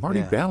 yeah,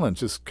 Marty yeah. Ballin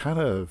just kind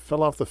of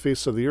fell off the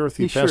face of the earth.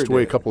 He He passed sure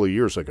away a did. couple of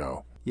years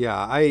ago. Yeah,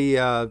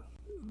 I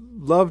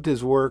loved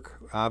his work,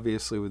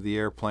 obviously, with the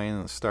airplane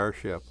and the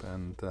Starship,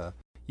 and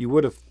you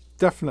would have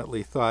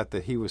definitely thought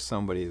that he was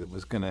somebody that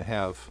was going to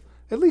have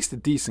at least a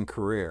decent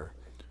career,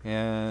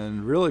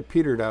 and really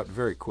petered out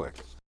very quick.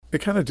 It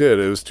kind of did.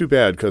 It was too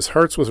bad because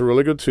Hearts was a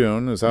really good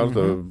tune. It was out at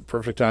the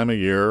perfect time of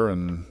year,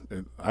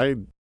 and I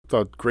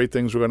thought great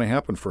things were going to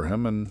happen for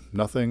him, and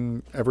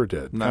nothing ever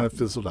did. No. Kind of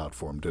fizzled out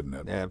for him, didn't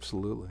it?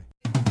 Absolutely.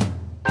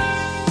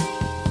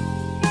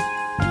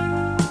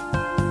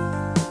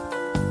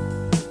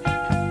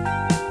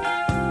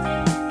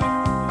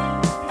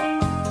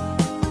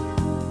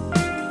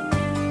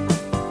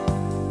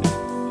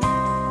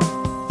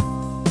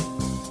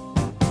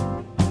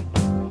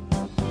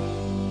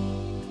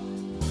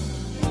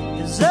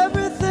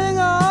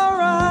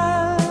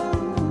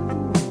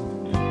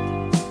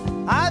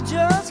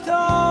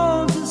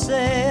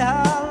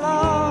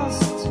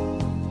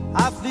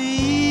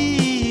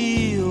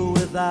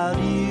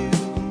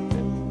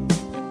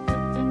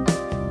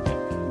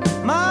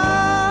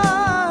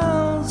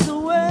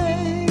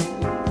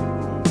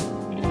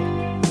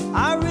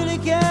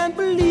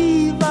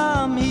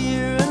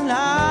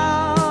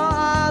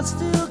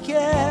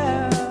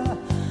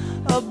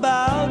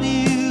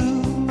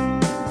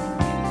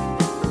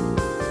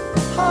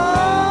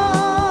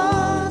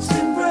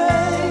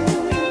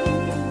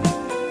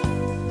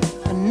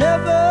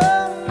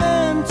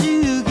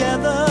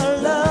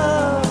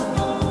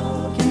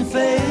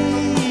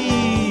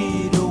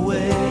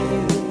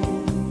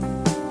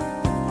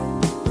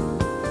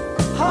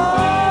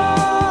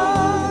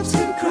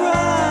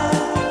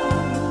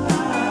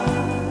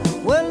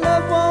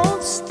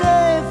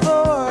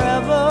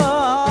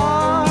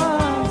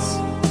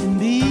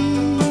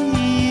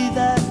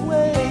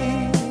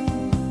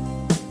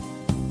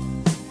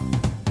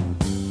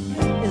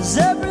 Is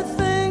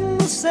everything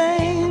the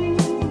same?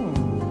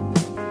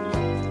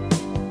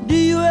 Do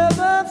you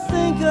ever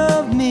think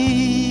of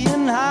me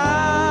and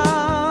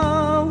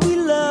how we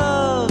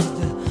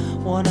loved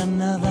one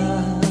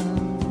another?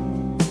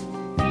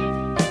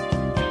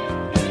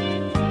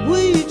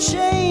 Will you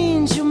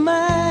change your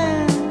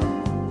mind?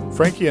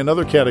 Frankie,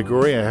 another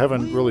category, I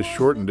haven't really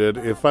shortened it.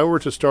 If I were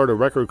to start a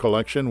record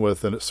collection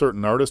with a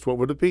certain artist, what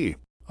would it be?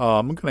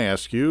 I'm going to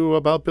ask you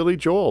about Billy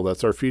Joel.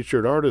 That's our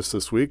featured artist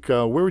this week.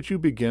 Where would you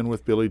begin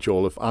with Billy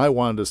Joel if I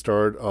wanted to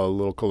start a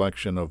little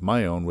collection of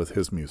my own with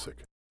his music?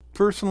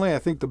 Personally, I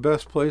think the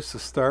best place to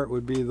start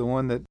would be the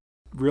one that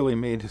really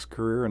made his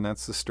career, and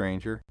that's The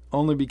Stranger.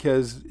 Only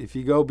because if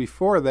you go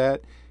before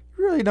that,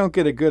 you really don't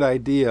get a good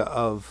idea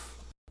of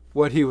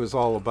what he was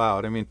all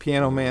about. I mean,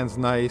 Piano Man's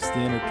nice, The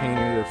Entertainer,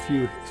 there are a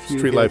few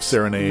Street Life hits.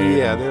 Serenade.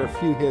 Yeah, there are a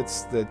few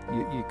hits that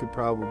you could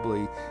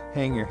probably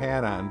hang your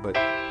hat on, but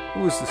it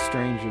was The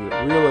Stranger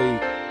that really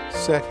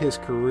set his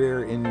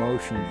career in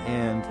motion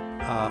and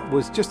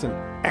was just an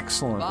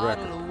excellent record.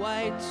 Bottle of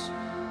white,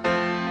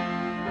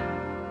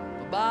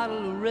 a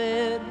bottle of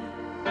red,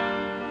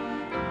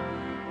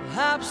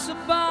 perhaps a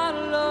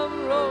bottle of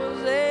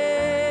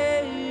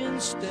rosé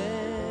instead.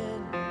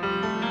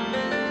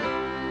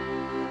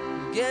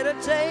 Get a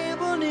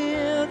table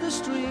near the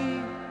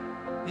street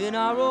in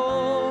our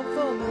old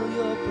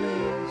familiar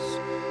place.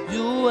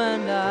 You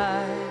and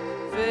I,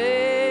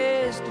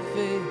 face to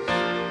face.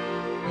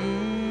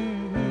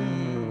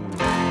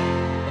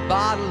 A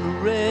bottle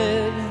of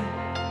red,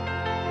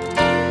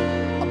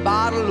 a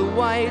bottle of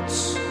white.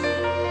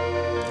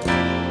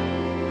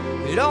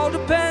 It all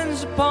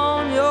depends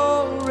upon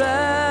your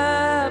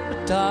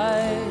appetite.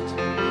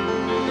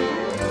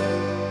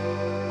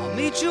 I'll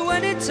meet you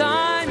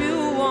anytime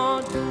you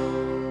want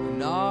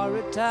in our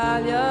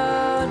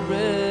Italian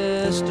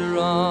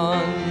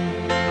restaurant.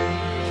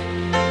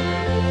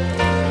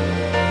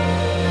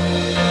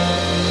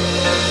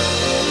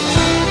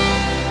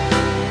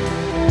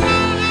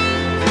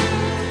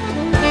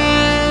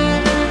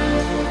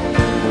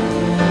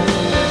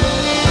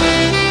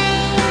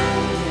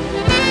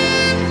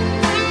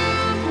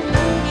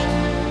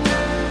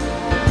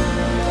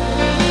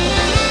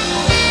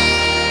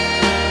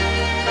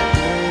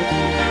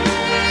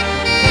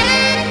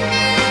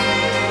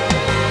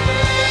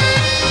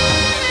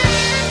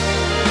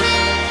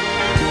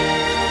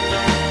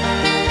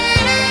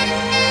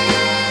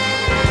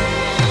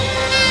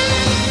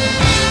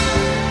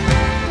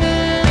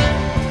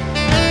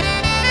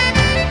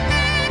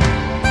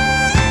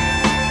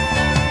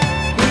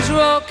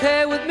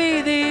 Okay with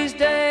me these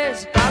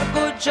days. Got a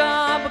good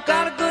job, I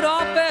got a good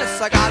office.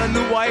 I got a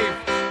new wife,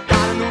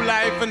 got a new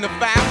life, and the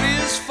family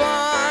is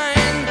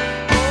fine.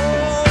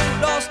 Oh,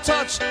 you lost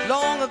touch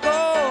long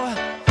ago.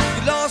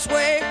 You lost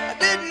weight, I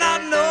did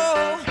not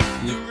know.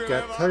 You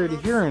got tired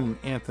of hearing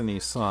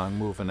Anthony's song,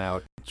 Moving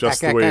Out.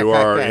 Just the way you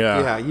are,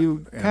 yeah. Yeah,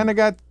 you kind of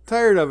got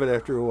tired of it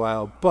after a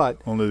while, but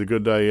Only the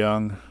Good Die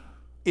Young.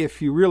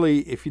 if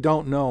you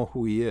don't know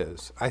who he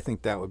is, I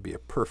think that would be a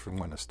perfect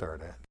one to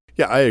start at.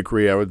 Yeah, I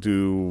agree. I would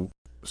do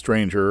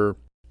Stranger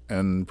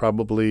and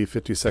probably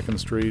 52nd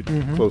Street,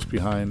 close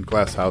behind.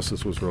 Glass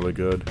Houses was really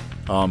good.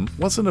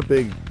 Wasn't a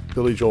big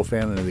Billy Joel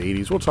fan in the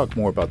 80s. We'll talk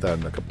more about that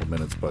in a couple of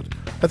minutes, but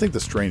I think The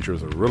Stranger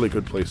is a really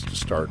good place to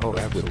start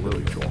with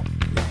Billy Joel.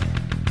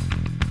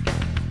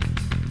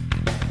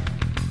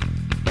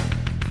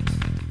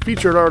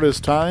 Featured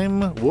artist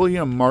time,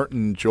 William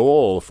Martin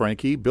Joel,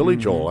 Frankie. Billy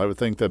Joel. I would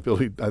think that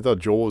I thought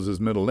Joel was his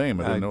middle name.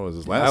 I didn't know it was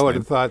his last name. I would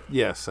have thought,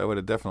 yes, I would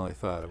have definitely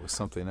thought it was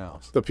something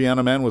else. The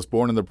Piano Man was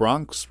born in the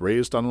Bronx,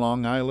 raised on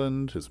Long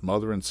Island. His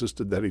mother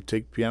insisted that he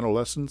take piano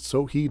lessons,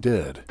 so he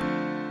did.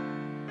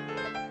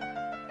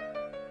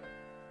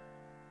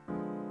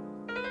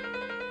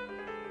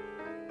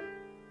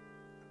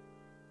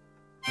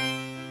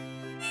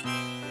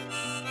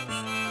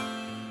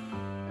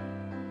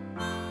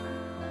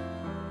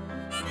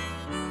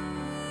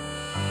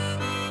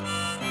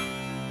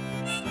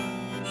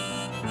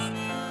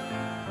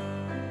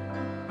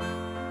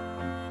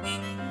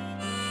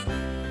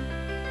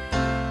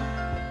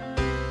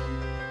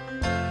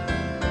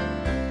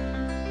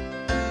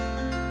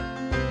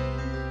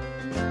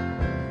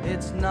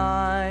 It's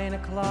 9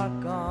 o'clock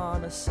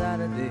on a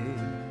Saturday.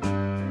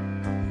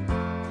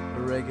 A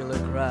regular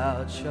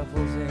crowd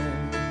shuffles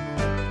in.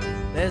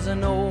 There's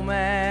an old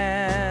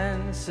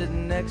man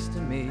sitting next to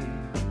me,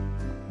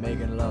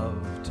 making love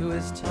to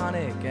his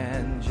tonic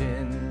and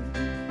gin.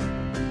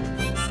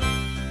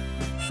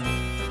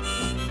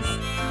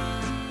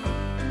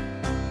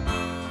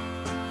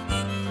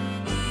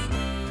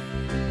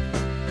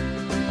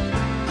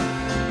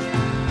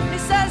 He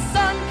says,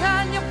 son,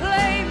 can you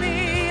play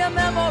me a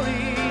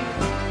memory?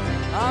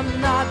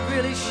 I'm not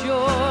really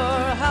sure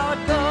how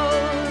it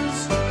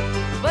goes,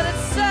 but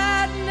it's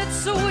sad and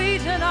it's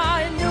sweet, and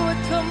I knew it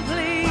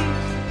complete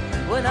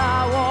when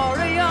I wore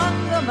a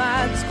younger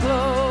man's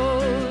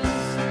clothes.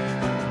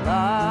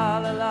 La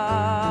la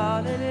la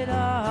li li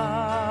da,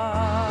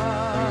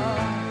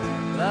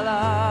 la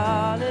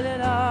la li li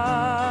da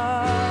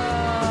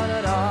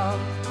da da.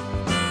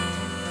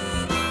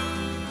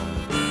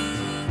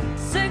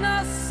 Sing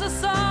us a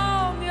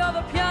song, you're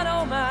the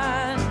piano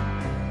man.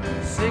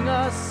 Sing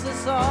us a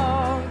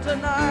song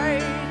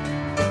tonight.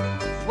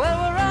 Well,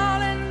 we're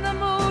all in the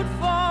mood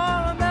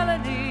for a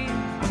melody,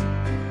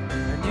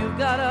 and you've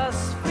got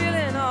us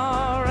feeling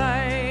all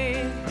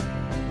right.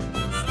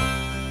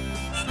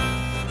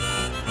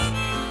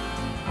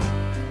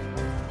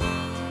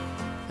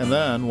 And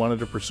then wanted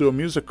to pursue a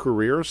music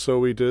career,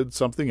 so he did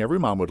something every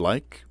mom would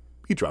like.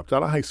 He dropped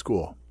out of high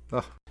school.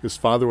 Ugh. His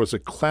father was a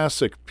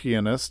classic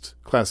pianist,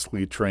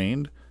 classically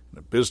trained, and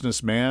a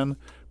businessman,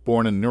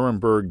 born in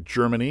Nuremberg,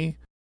 Germany.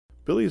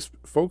 Billy's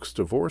folks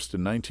divorced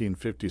in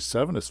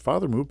 1957. His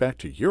father moved back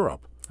to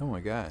Europe, Oh, my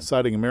God.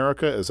 citing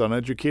America as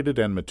uneducated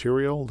and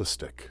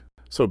materialistic.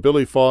 So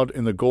Billy fought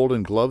in the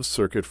Golden Glove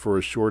circuit for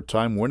a short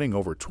time, winning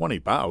over 20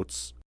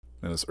 bouts.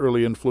 And his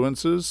early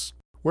influences,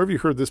 where have you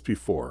heard this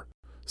before?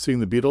 Seeing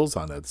the Beatles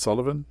on Ed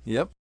Sullivan.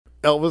 Yep.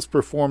 Elvis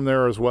performed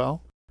there as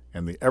well,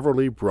 and the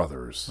Everly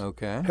Brothers.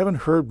 Okay.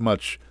 Haven't heard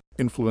much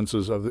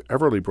influences of the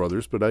Everly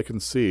Brothers, but I can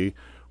see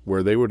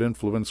where they would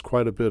influence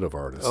quite a bit of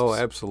artists. Oh,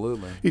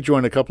 absolutely. He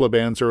joined a couple of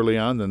bands early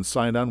on, then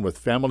signed on with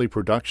Family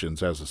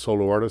Productions as a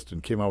solo artist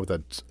and came out with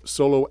a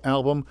solo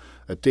album,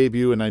 a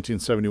debut in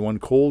 1971,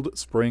 Cold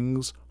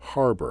Springs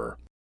Harbor,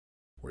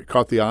 where he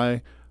caught the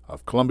eye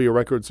of Columbia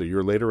Records a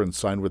year later and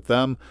signed with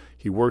them.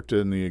 He worked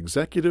in the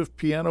executive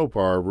piano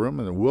bar room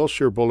in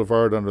Wilshire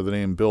Boulevard under the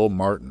name Bill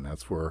Martin.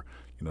 That's where,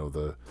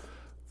 the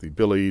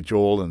Billy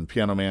Joel and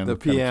Piano Man The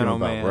kind of Piano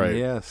came about, Man, right?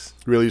 yes.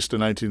 Released in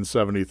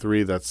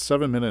 1973, that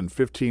 7-minute and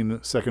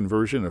 15-second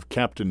version of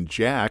Captain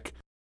Jack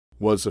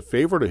was a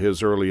favorite of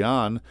his early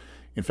on.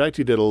 In fact,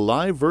 he did a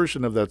live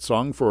version of that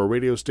song for a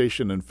radio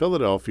station in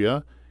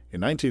Philadelphia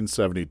in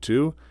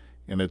 1972,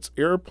 and its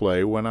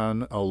airplay went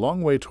on a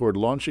long way toward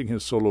launching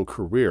his solo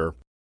career.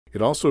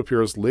 It also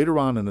appears later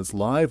on in his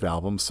live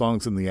album,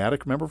 Songs in the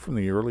Attic, remember from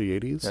the early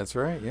 80s? That's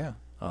right, yeah.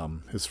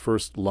 His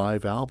first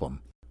live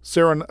album.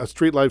 A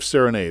Street Life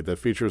Serenade that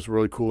features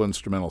really cool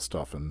instrumental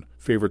stuff and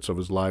favorites of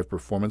his live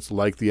performance,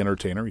 like The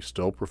Entertainer, he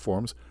still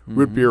performs.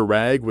 Root Beer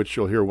Rag, which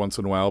you'll hear once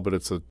in a while, but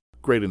it's a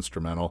great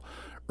instrumental.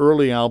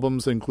 Early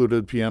albums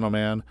included Piano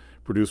Man,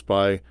 produced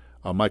by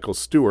Michael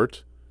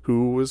Stewart,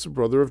 who was the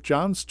brother of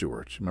John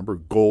Stewart. Remember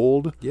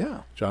Gold?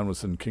 Yeah. John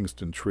was in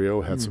Kingston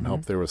Trio, had some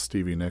help there with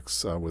Stevie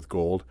Nicks with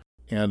Gold.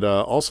 And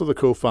also the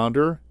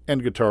co-founder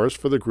and guitarist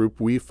for the group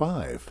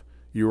We5,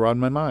 You Were On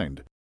My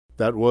Mind.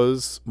 That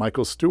was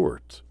Michael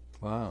Stewart.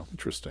 Wow.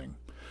 Interesting.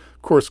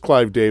 Of course,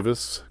 Clive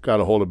Davis got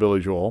a hold of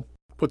Billy Joel,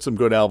 put some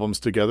good albums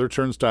together.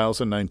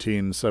 Turnstiles in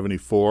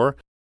 1974.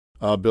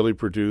 Billy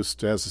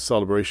produced as a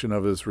celebration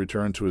of his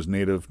return to his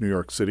native New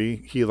York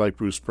City. He, like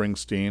Bruce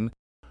Springsteen,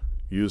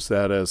 used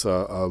that as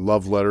a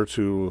love letter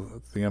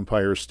to the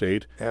Empire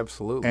State.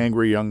 Absolutely.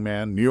 Angry Young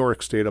Man, New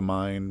York State of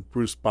Mind.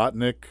 Bruce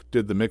Botnick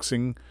did the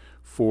mixing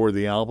for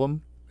the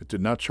album. It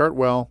did not chart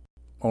well.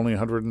 Only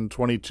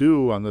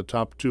 122 on the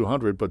top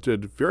 200, but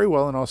did very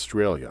well in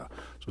Australia.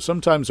 So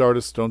sometimes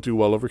artists don't do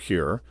well over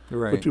here,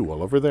 Right. but do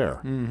well over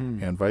there,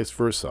 and vice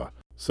versa.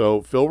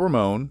 So Phil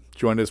Ramone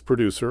joined as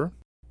producer.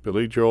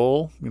 Billy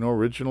Joel,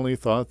 originally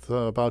thought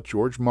about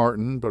George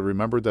Martin, but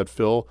remembered that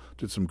Phil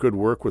did some good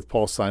work with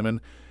Paul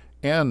Simon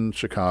and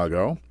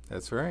Chicago.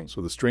 That's right.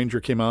 So The Stranger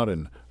came out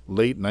in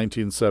late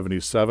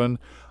 1977.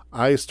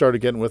 I started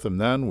getting with him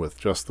then with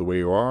Just the Way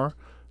You Are,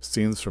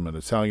 scenes from an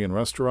Italian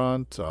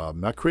restaurant.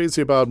 Not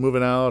crazy about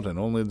Moving Out and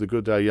Only the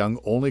Good Die Young,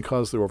 only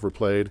because they're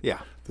overplayed.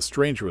 Yeah. The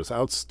Stranger was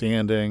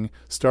outstanding.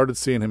 Started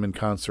seeing him in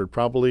concert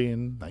probably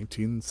in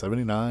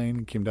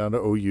 1979. Came down to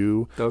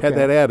OU. Okay. Had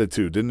that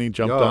attitude, didn't he?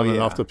 Jumped Oh, on and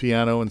yeah. off the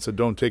piano and said,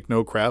 "Don't take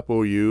no crap,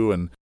 OU."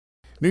 And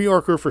New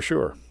Yorker for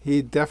sure.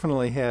 He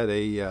definitely had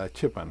a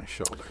chip on his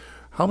shoulder.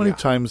 How many Yeah.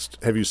 times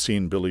have you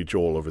seen Billy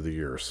Joel over the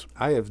years?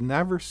 I have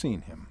never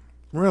seen him.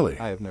 Really?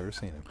 I have never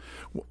seen him.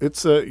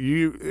 It's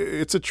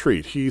a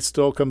treat. He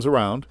still comes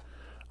around.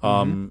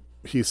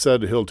 He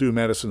said he'll do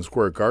Madison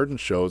Square Garden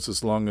shows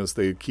as long as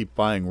they keep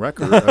buying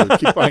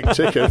keep buying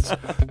tickets.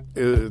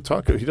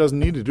 He doesn't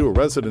need to do a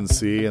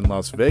residency in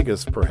Las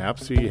Vegas.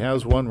 Perhaps he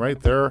has one right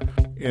there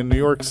in New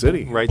York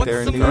City. Right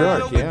there in New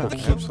York, yeah.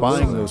 Keep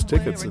buying those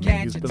tickets, and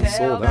he's been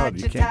sold out.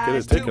 You can't get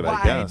a ticket,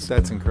 I guess.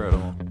 That's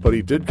incredible. But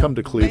he did come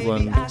to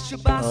Cleveland,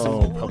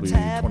 probably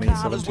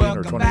 2017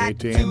 or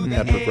 2018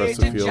 at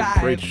Progressive Field.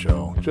 Great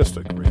show, just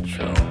a great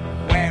show.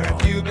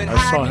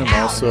 I saw him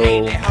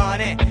also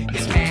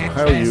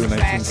Ohio U in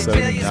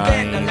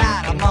 1979,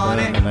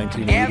 then in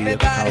 1980 at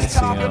the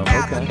Coliseum,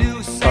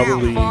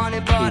 probably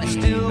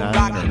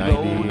 89 or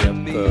 90 at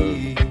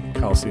the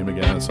Coliseum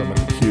again, some at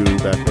the Q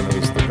back when it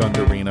was the Gund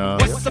Arena.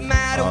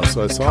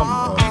 So I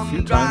saw him a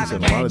few times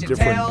in a lot of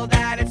different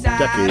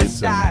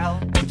decades,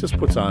 and he just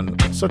puts on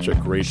such a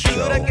great show.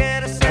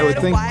 I would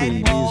think the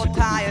music would be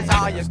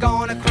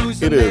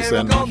fantastic. It is,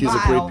 and he's a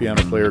great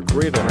piano player,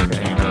 great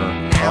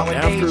entertainer.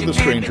 After The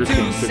Stranger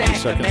came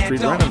 52nd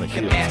Street, right on the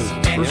heels.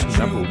 His first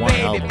 #1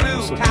 album. It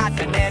was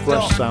a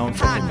fresh sound,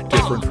 something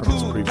different from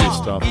his previous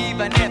stuff.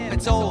 Even if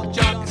it's old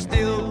junk, it's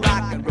still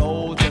rock and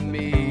roll to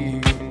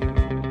me.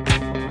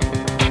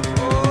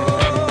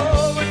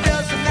 Oh, it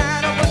doesn't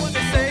matter what they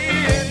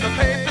say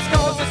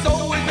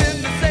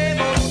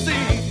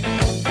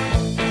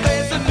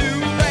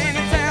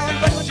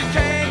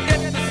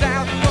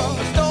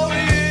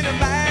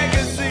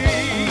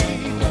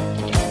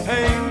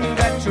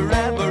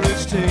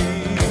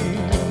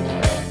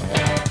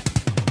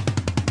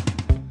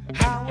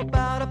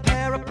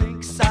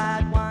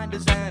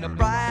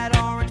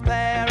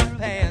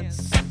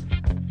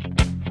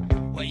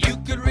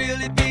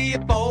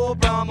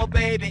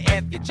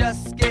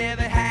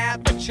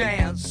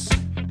chance.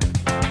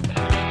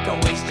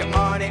 Don't waste your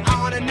money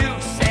on a new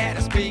set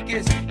of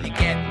speakers. You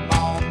get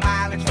more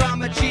mileage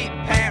from a cheap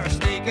pair of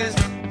sneakers.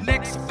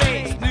 Next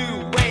phase,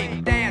 new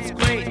wave, dance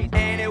great.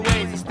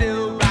 Anyways, it's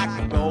still rock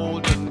and roll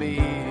to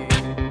me.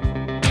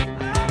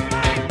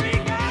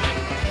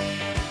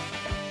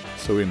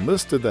 So he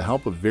enlisted the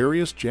help of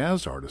various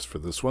jazz artists for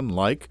this one,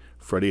 like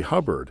Freddie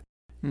Hubbard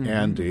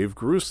and Dave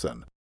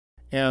Grusin.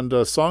 And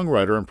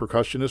songwriter and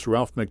percussionist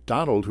Ralph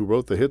McDonald, who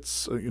wrote the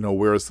hits,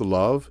 Where's the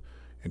Love?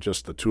 And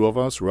Just the Two of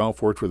Us.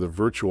 Ralph worked with a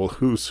virtual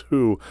who's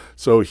who,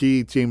 so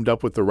he teamed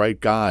up with the right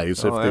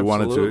guys if they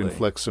wanted to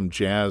inflect some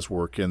jazz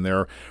work in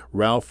there.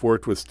 Ralph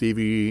worked with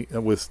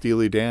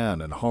Steely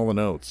Dan and Hall &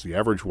 Oates, the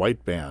Average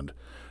White Band,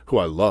 who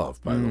I love,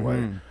 by the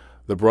way.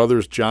 The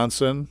Brothers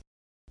Johnson,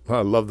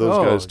 I love those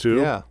guys too.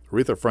 Yeah.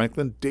 Aretha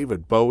Franklin,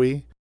 David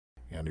Bowie.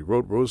 And he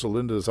wrote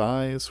Rosalinda's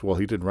Eyes. Well,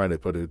 he didn't write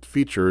it, but it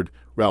featured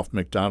Ralph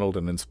McDonald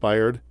and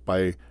inspired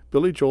by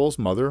Billy Joel's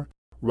mother,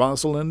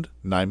 Rosalind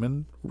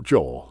Nyman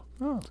Joel.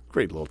 Oh.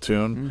 Great little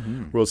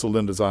tune.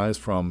 Rosalinda's Eyes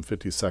from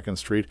 52nd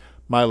Street.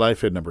 My Life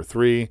hit number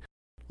 3,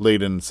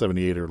 late in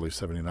 78, early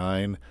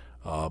 79,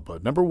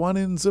 but number 1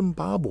 in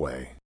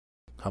Zimbabwe.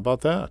 How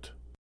about that?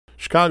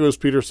 Chicago's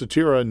Peter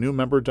Cetera, new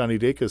member Donnie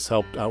Dacus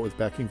helped out with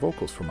backing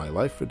vocals for My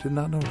Life. I did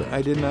not know that.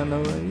 I did not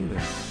know that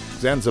either.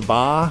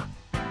 Zanzibar.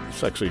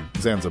 It's actually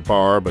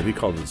Zanzibar, but he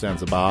called it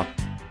Zanzibar.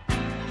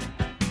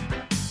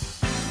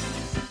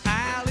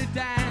 Ali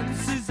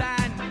dances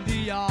and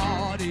the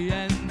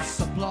audience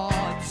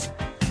applauds.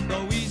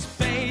 Though he's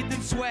bathed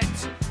in sweat,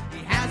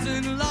 he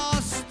hasn't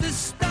lost his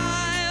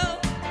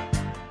style.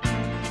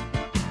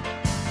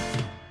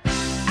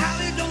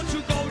 Ali, don't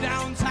you go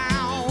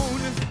downtown.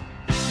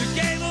 You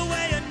gave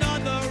away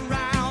another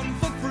round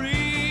for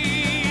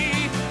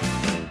free.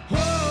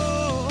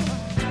 Oh,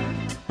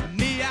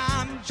 me,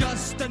 I'm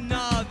just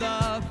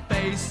another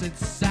face at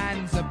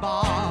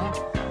Zanzibar.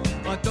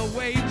 But the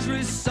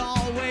waitress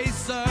always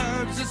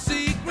serves a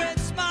secret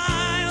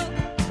smile.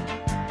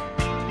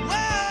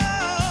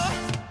 Whoa,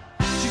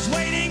 she's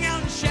waiting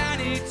out in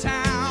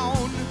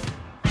Shantytown.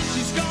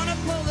 She's gonna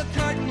pull the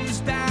curtains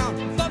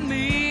down for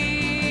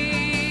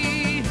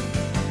me.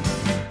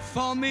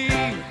 For me,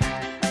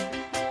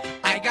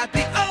 I got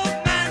the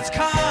old man's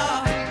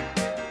car.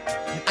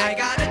 I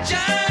got a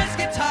jazz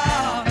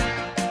guitar.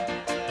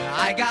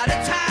 I got a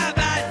tab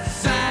at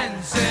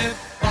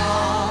Zanzibar.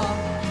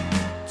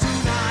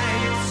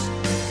 Tonight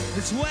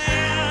is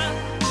where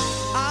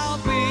I'll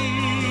be.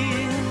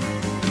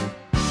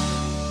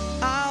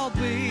 I'll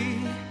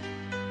be.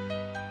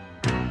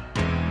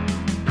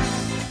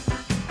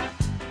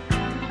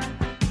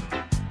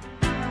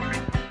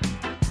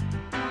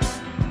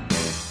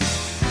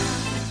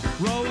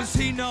 Rose,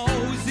 he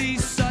knows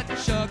he's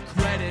such a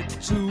credit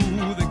to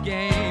the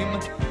game,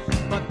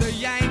 but the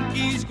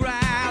Yankees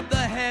grab the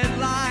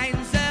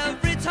headlines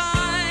every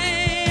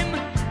time.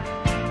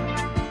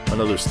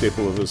 Another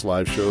staple of his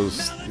live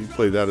shows. He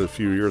played that a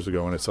few years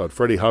ago when I saw it.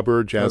 Freddie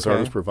Hubbard, jazz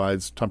artist,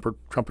 provides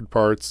trumpet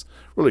parts.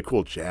 Really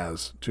cool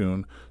jazz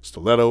tune.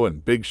 Stiletto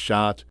and Big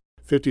Shot.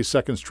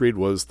 52nd Street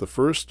was the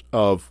first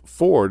of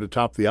 4 to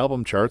top the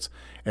album charts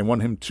and won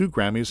him 2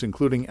 Grammys,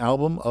 including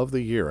Album of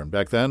the Year. And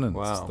back then, in the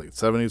late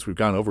 70s, we've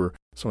gone over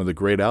some of the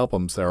great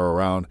albums that were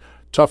around.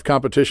 Tough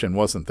competition,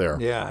 wasn't there?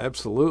 Yeah,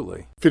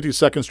 absolutely.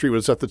 52nd Street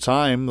was at the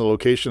time the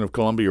location of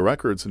Columbia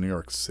Records in New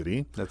York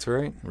City. That's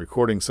right.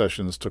 Recording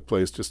sessions took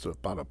place just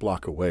about a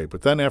block away.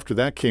 But then after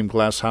that came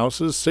Glass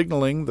Houses,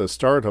 signaling the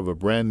start of a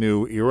brand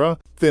new era.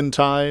 Thin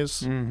Ties,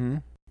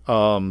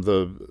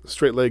 the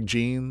Straight Leg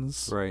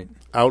Jeans. Right.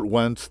 Out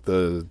went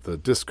the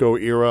disco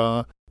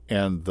era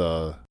and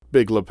the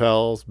big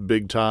lapels,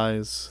 big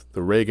ties.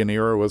 The Reagan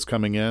era was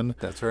coming in.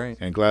 That's right.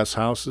 And Glass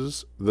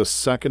Houses, the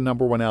second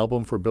number 1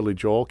 album for Billy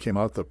Joel, came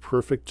out at the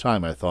perfect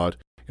time, I thought,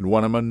 and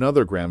won him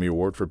another Grammy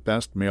Award for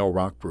Best Male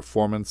Rock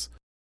Performance.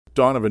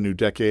 Dawn of a New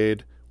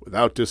Decade,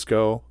 without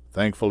disco,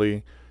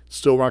 thankfully.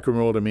 Still rock and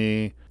roll to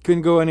me.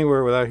 Couldn't go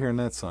anywhere without hearing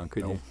that song,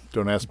 could you?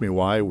 Don't ask me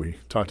why. We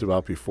talked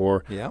about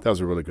before. Yeah. That was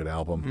a really good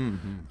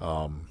album.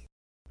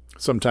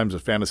 Sometimes the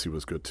fantasy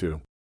was good,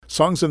 too.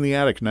 Songs in the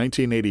Attic,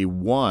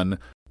 1981.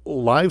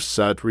 Live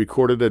set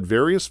recorded at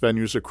various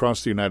venues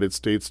across the United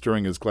States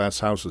during his Glass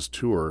Houses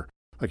tour,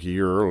 like a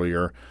year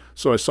earlier.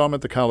 So I saw him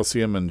at the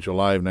Coliseum in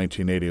July of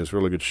 1980. It was a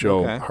really good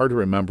show. Okay. Hard to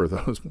remember.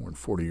 That was more than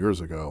 40 years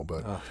ago.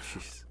 But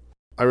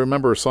I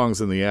remember Songs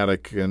in the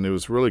Attic, and it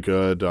was really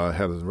good.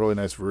 Had a really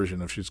nice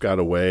version of She's Got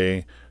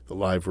Away, the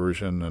live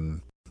version. And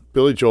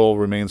Billy Joel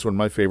remains one of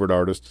my favorite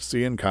artists to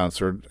see in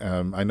concert.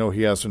 I know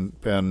he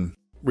hasn't been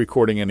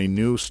recording any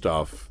new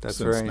stuff since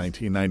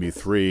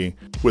 1993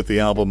 with the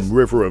album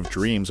River of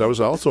Dreams. I was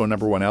also a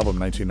number 1 album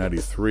in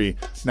 1993,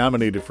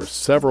 nominated for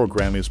several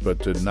Grammys but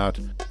did not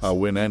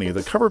win any.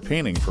 The cover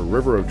painting for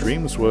River of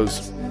Dreams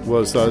was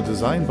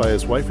designed by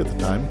his wife at the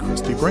time,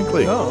 Christy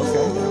Brinkley. Oh,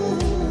 okay.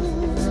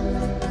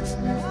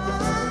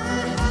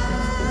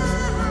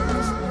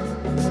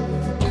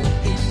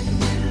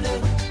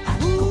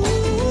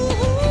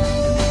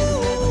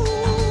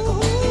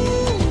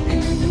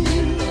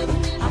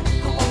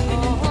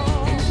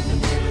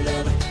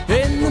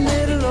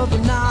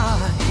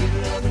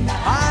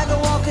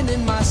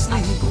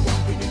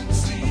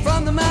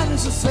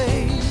 bounds of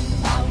fate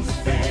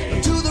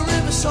to the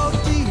river so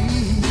deep.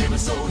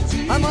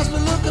 I must be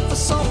looking for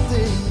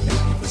something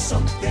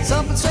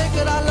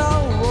sacred I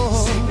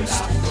lost.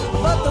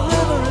 But the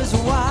river is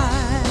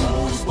wide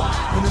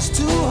and it's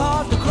too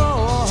hard to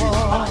cross.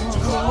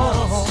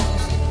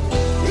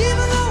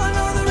 Even though I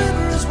know the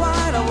river is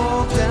wide, I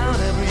walk down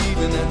every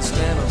evening and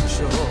stand on the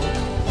shore.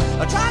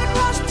 I try to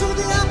cross to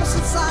the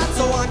opposite side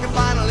so I can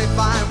finally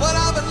find what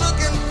I've been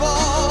looking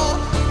for.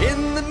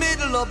 In the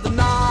middle of the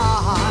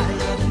night,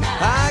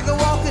 I go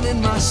walking in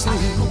my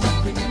sleep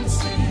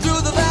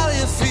through the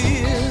valley of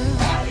fear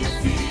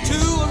to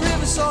a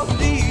river so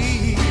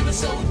deep.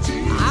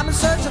 I've been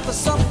searching for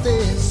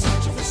something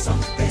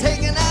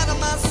taken out of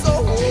my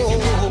soul,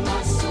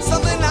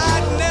 something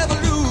I'd never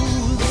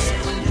lose,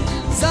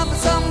 something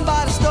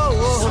somebody stole. I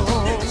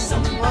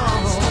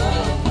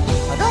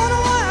don't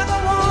know why I go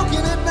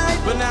walking at night,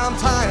 but now I'm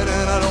tired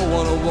and I don't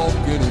want to walk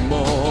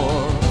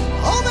anymore.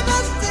 Hope it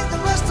doesn't take the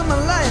rest of my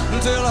life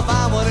until I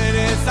find what it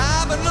is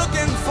I've been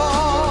looking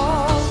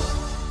for.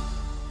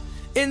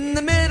 In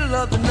the middle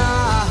of the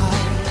night,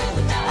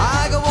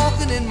 I go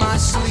walking in my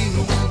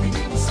sleep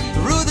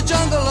through the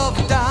jungle of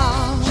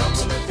doubt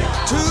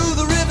to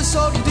the river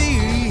so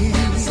deep.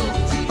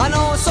 I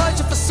know I'm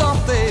searching for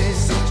something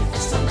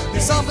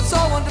so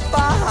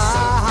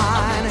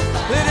undefined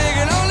that it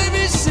can only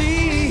be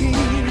seen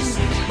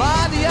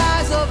by the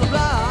eyes of the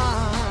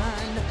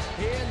blind.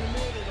 In the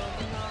middle of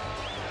the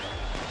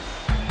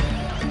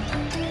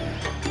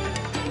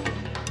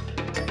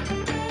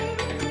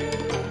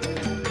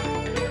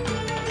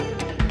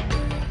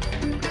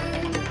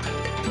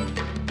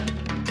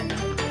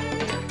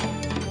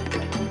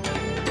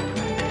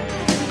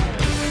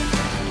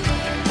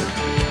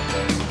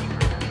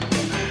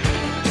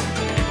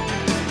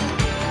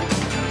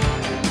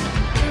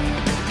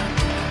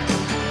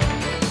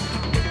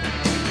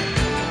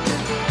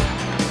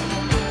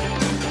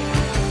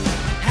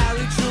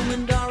Harry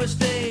Truman, Doris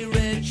Day,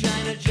 Red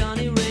China,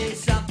 Johnny Ray,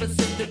 South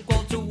Pacific,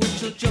 Walter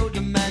Winchell, Joe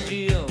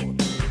DiMaggio,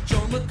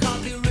 Joe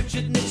McCarthy,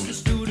 Richard Nixon,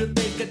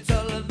 Studebaker,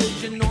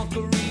 television, North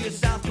Korea,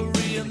 South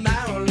Korea,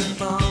 Marilyn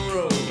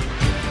Monroe.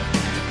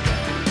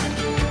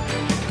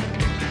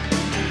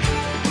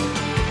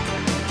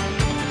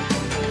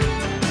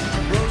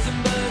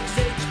 Rosenberg,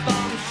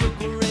 H-Bomb,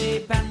 Sugar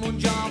Ray,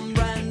 Panmunjom,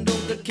 Randall,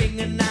 the King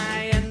and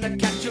I, and the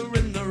Catcher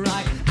in the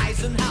Rye,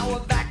 Eisenhower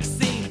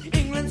vaccine,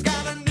 England's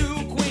got a new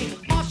queen,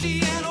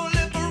 Marciano,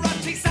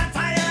 Liberace,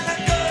 Santana,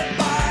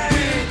 goodbye.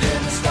 We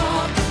didn't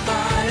start the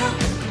fire,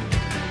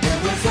 it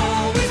was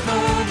always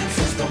burning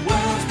since the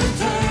world's been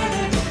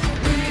turning.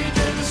 We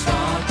didn't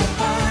start the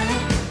fire,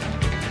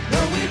 no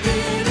we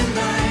didn't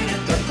light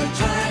it, but we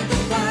tried to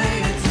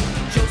fight it.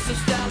 Joseph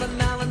Stalin,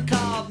 Alan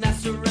Cobb,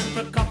 Nasser and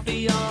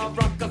Prokofiev,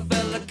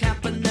 Rockefeller,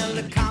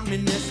 Campanella,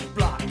 Communist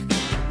Bloc,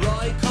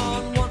 Roy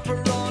Cohn, One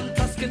Perón,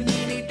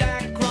 Toscanini,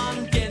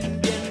 Dacron,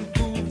 Gendon,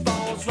 Food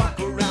Falls, rock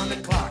around the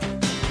clock.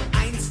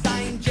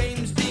 Einstein,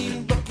 James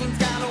Dean, Brooklyn's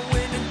got a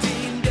winning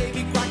team,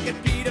 Davy Crockett,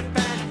 Peter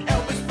Pan,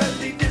 Elvis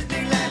Presley,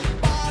 Disneyland,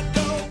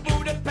 Bardo,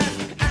 Budapest,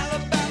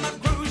 Alabama,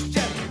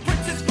 Khrushchev,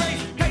 Princess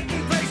Grace,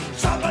 Peyton Place,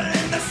 Trouble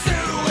in the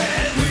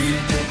Suez. We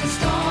didn't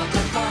start the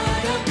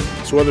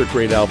fire. So other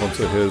great albums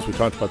of his. We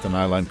talked about the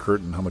Nylon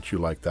Curtain, how much you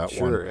like that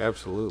one. Sure,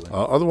 absolutely.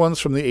 Other ones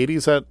from the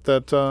 80s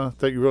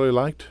that you really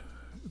liked?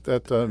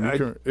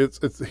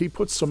 That he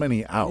puts so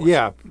many out.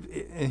 Yeah,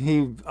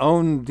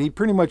 he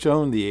pretty much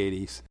owned the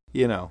 80s,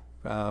 you know,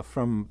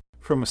 from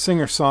a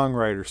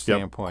singer-songwriter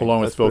standpoint.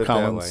 along with Let's Phil put it that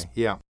Collins. way.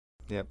 Yeah,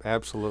 yep,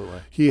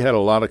 absolutely. He had a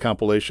lot of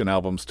compilation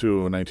albums,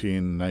 too. In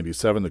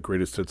 1997, The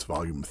Greatest Hits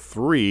Volume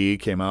 3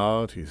 came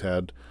out. He's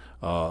had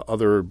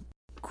other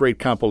great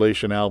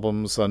compilation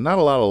albums. Not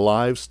a lot of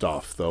live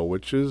stuff, though,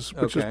 which is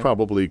Okay.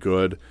 probably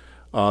good.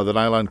 The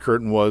Nylon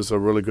Curtain was a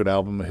really good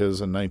album of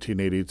his in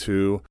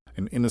 1982.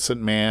 An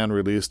Innocent Man,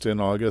 released in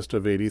August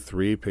of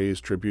 83,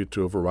 pays tribute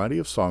to a variety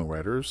of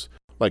songwriters,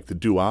 like the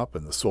doo-wop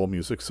and the soul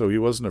music, so he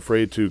wasn't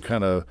afraid to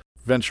kind of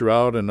venture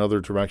out in other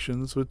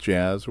directions with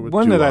jazz or with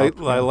One that I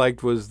doo-wop.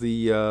 liked was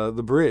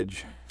the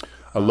Bridge.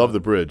 I love The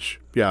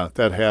Bridge. Yeah,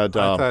 that had...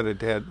 I thought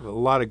it had a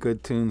lot of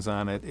good tunes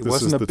on it. It This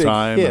wasn't Is a the big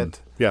Time, hit, and-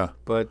 yeah.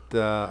 but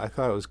I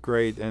thought it was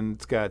great, and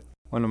it's got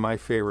one of my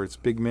favorites,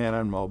 Big Man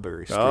on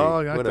Mulberry Street. Oh,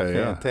 I got what that, a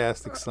yeah.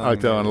 fantastic song. I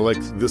like that that one. I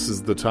is. like This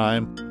Is the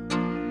Time.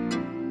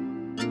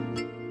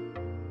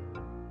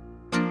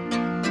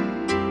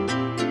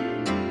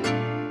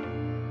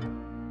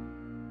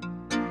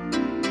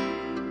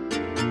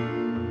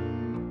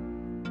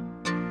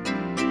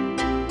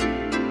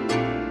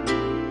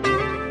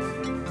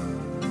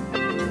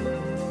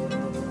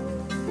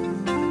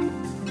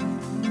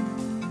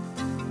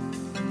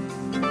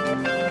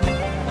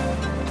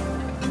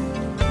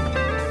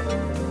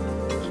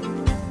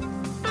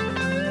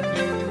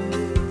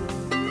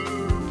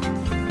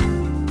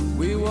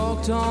 We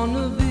walked on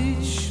the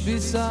beach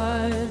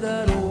beside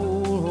that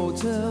old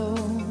hotel.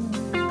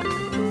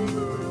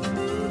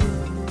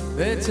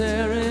 They're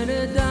tearing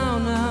it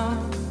down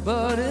now,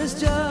 but it's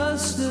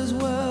just as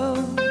well.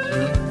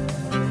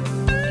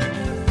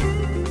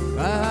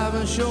 I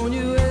haven't shown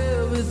you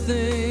everything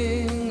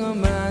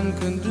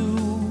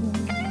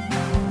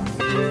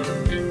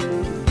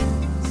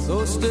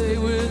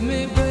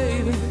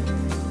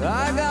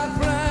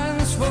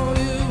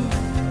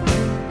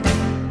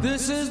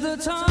This is the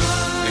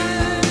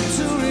time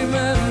to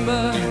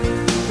remember,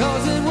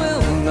 'cause it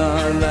will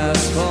not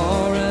last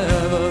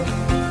forever.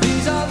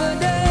 These are the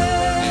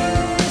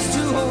days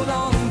to hold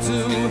on to,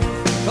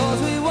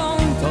 'cause we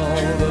want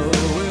all the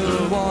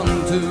we'll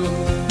want to.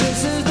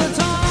 This is the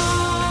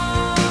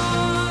time,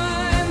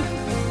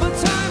 but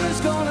time is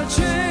gonna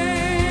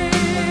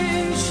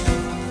change.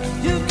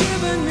 You've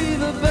given me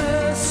the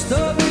best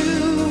of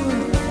you,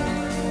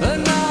 and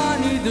now I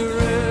need the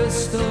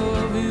rest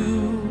of you.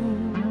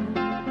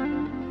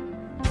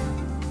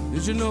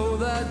 Did you know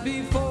that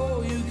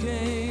before you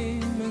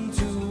came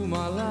into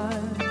my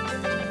life,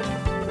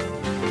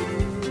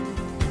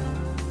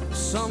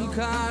 some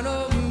kind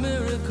of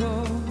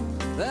miracle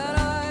that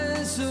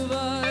I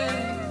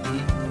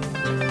survived?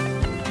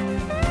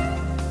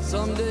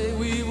 Someday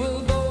we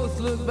will both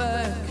look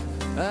back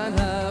and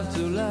have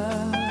to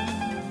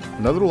laugh.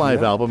 Another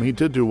live album. He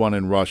did do one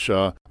in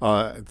Russia,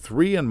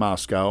 3 in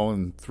Moscow,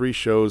 and 3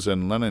 shows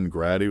in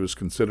Leningrad. He was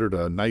considered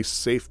a nice,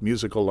 safe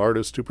musical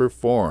artist to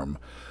perform.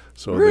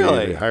 So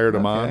Really? they hired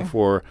him on Okay.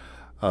 for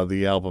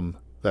the album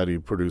that he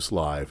produced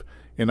live.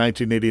 In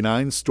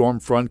 1989,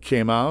 Stormfront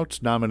came out,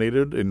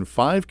 nominated in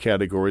 5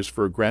 categories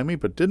for a Grammy,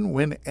 but didn't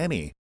win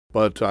any.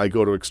 But I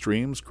Go to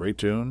Extremes, great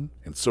tune,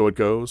 and So It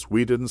Goes.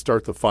 We Didn't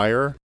Start the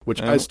Fire,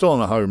 which I still don't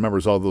know how he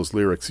remembers all those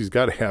lyrics. He's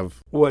got to have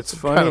What's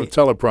some kind funny? of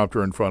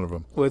teleprompter in front of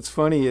him. What's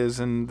funny is,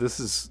 and this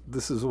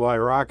is why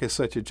rock is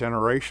such a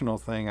generational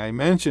thing. I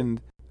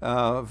mentioned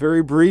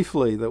very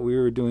briefly that we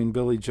were doing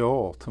Billy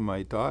Joel to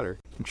my daughter,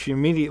 and she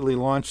immediately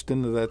launched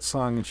into that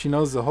song, and she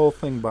knows the whole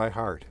thing by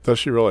heart. Does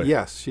she really?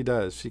 Yes, she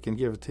does. She can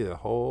give it to you the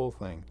whole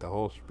thing, the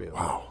whole spiel.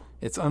 Wow.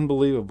 It's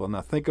unbelievable.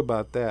 Now think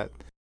about that.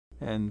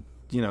 And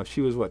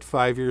she was what,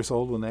 5 years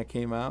old when that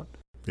came out?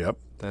 Yep.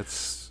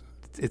 It's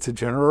a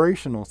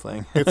generational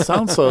thing. It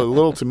sounds a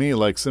little to me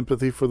like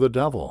Sympathy for the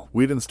Devil.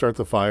 We didn't start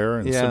the fire,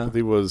 and Yeah.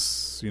 Sympathy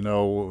was,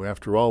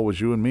 after all,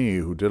 was you and me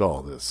who did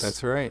all this.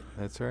 That's right.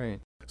 That's right.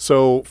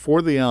 So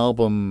for the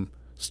album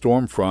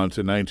Stormfront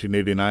in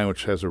 1989,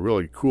 which has a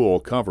really cool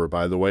cover,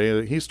 by the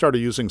way, he started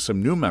using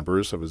some new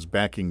members of his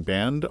backing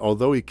band,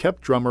 although he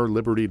kept drummer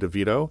Liberty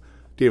DeVito.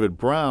 David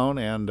Brown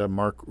and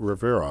Mark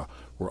Rivera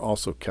were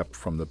also kept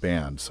from the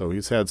band. So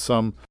he's had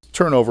some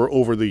turnover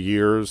over the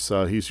years.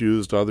 He's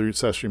used other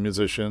session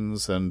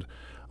musicians and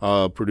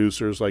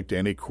producers like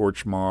Danny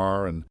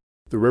Korchmar, and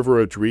the River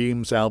of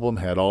Dreams album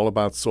had All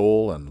About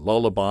Soul and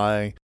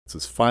Lullaby. It's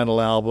his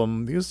final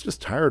album. He was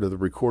just tired of the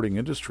recording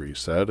industry, he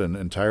said,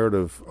 and tired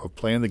of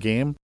playing the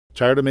game,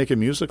 tired of making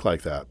music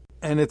like that.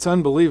 And it's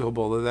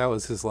unbelievable that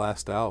was his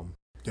last album.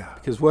 Yeah.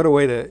 Because what a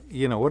way to,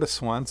 what a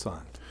swan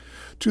song.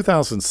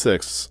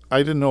 2006, I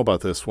didn't know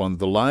about this one.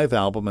 The live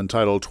album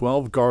entitled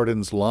 12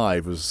 Gardens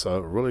Live is a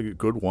really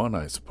good one,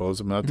 I suppose.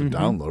 I'm about to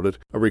download it.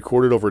 I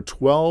recorded over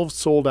 12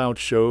 sold-out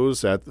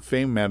shows at the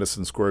famed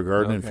Madison Square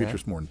Garden and Okay.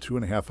 features more than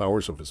 2.5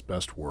 hours of his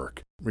best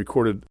work.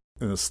 Recorded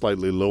in a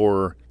slightly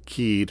lower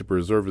key to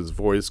preserve his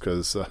voice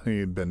because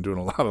he'd been doing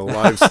a lot of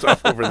live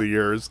stuff over the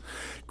years.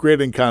 Great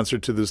in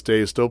concert to this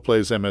day, still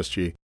plays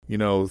MSG.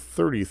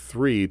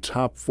 33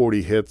 top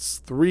 40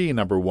 hits, 3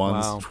 number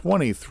ones, Wow.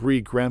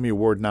 23 Grammy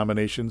Award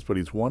nominations, but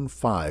he's won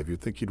 5.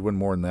 You'd think he'd win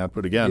more than that.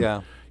 But again,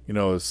 Yeah.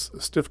 it's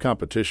stiff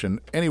competition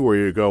anywhere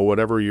you go,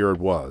 whatever year it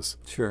was.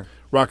 Sure.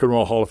 Rock and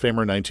Roll Hall of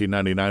Famer,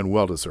 1999,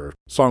 well-deserved.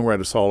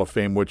 Songwriters Hall of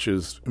Fame, which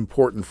is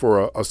important for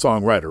a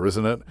songwriter,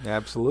 isn't it?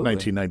 Absolutely.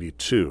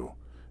 1992.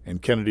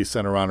 And Kennedy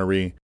Center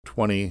honoree,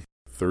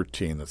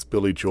 2013. That's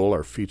Billy Joel,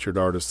 our featured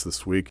artist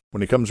this week.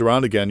 When he comes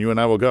around again, you and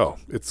I will go.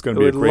 It's going to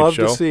be a would great love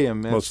show. to see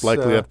him. Most It's,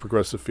 likely at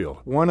Progressive Field.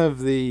 One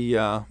of the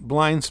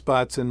blind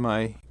spots in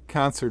my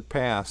concert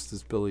past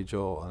is Billy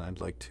Joel, and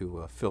I'd like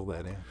to fill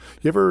that in.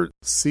 You ever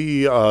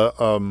see a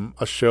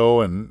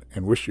show and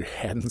wish you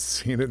hadn't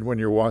seen it when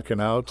you're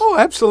walking out? Oh,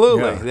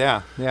 absolutely.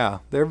 Yeah.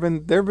 There've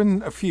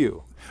been a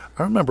few.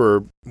 I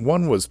remember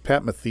one was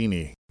Pat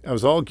Metheny. I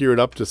was all geared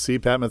up to see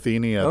Pat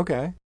Metheny at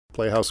Okay.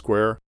 Playhouse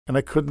Square, and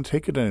I couldn't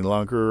take it any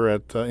longer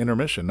at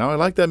intermission. Now, I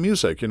like that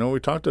music. We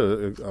talked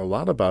a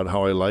lot about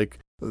how I like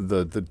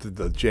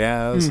the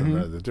jazz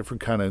and the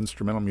different kind of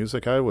instrumental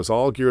music. I was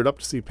all geared up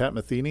to see Pat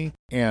Metheny,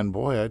 and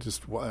boy, I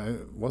just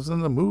wasn't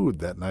in the mood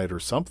that night or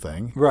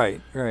something. Right.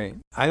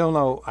 I don't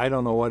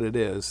know what it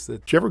is.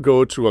 Did you ever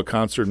go to a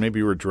concert, maybe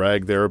you were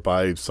dragged there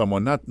by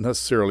someone, not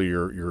necessarily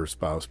your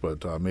spouse,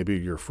 but maybe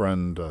your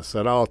friend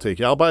said, I'll take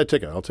you, I'll buy a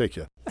ticket, I'll take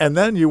you. And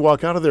then you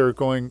walk out of there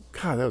going,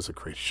 God, that was a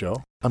great show.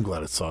 I'm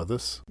glad I saw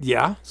this.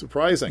 Yeah.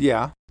 Surprising.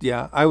 Yeah.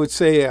 I would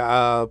say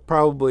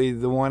probably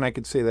the one I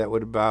could say that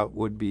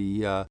would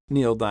be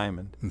Neil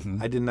Diamond.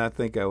 I did not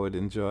think I would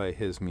enjoy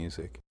his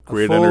music.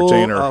 Great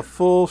entertainer. A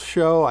full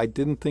show I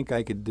didn't think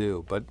I could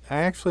do, but I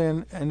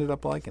actually ended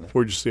up liking it.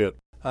 Where'd you see it?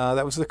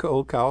 That was the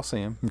old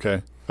Coliseum.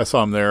 Okay. I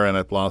saw him there and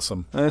at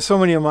Blossom. So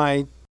many of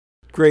my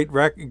great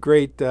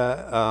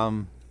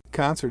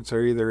concerts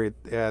are either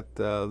at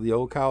the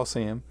old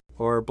Coliseum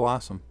or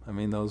Blossom. I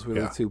mean, those were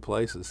Yeah. the two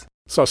places.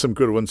 Saw some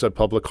good ones at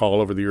Public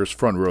Hall over the years,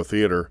 Front Row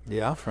Theater.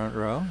 Yeah, front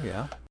row,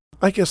 yeah.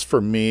 I guess for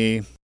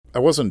me, I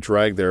wasn't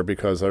dragged there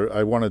because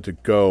I wanted to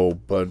go,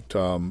 but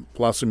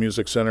Blossom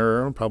Music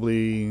Center,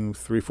 probably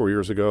 3-4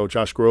 years ago,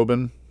 Josh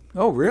Groban.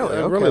 Oh, really?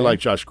 I really like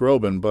Josh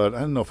Groban, but I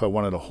don't know if I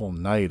wanted a whole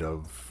night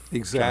of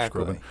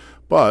Exactly. Josh Groban.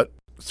 But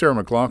Sarah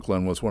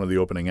McLachlan was one of the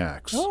opening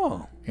acts.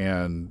 Oh.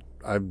 And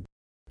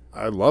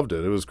I loved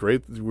it. It was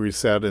great. We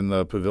sat in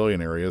the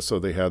pavilion area, so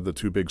they had the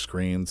 2 big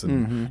screens,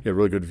 and you had a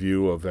really good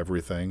view of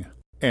everything.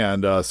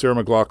 And Sarah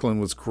McLachlan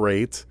was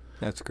great.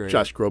 That's great.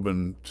 Josh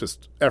Groban,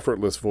 just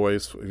effortless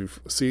voice. We've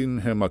seen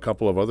him a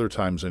couple of other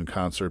times in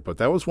concert, but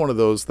that was one of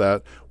those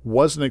that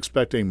wasn't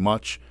expecting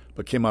much,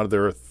 but came out of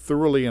there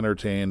thoroughly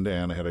entertained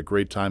and had a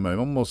great time. I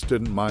almost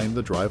didn't mind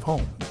the drive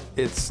home.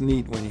 It's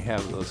neat when you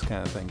have those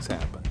kind of things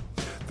happen.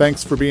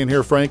 Thanks for being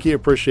here, Frankie.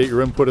 Appreciate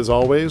your input as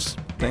always.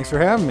 Thanks for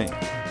having me.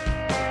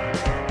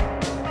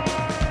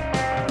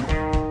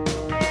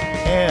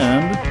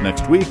 And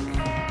next week,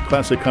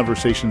 Classic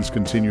Conversations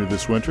continue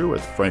this winter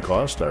with Frank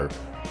Ost, our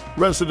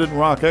resident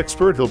rock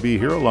expert. He'll be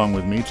here along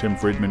with me, Tim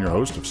Friedman, your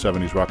host of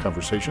 70s Rock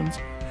Conversations.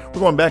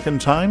 We're going back in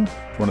time to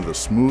one of the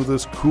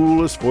smoothest,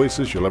 coolest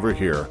voices you'll ever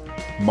hear,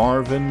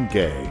 Marvin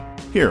Gaye,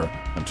 here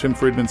on Tim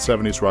Friedman's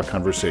 70s Rock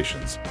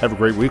Conversations. Have a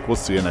great week. We'll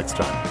see you next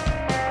time.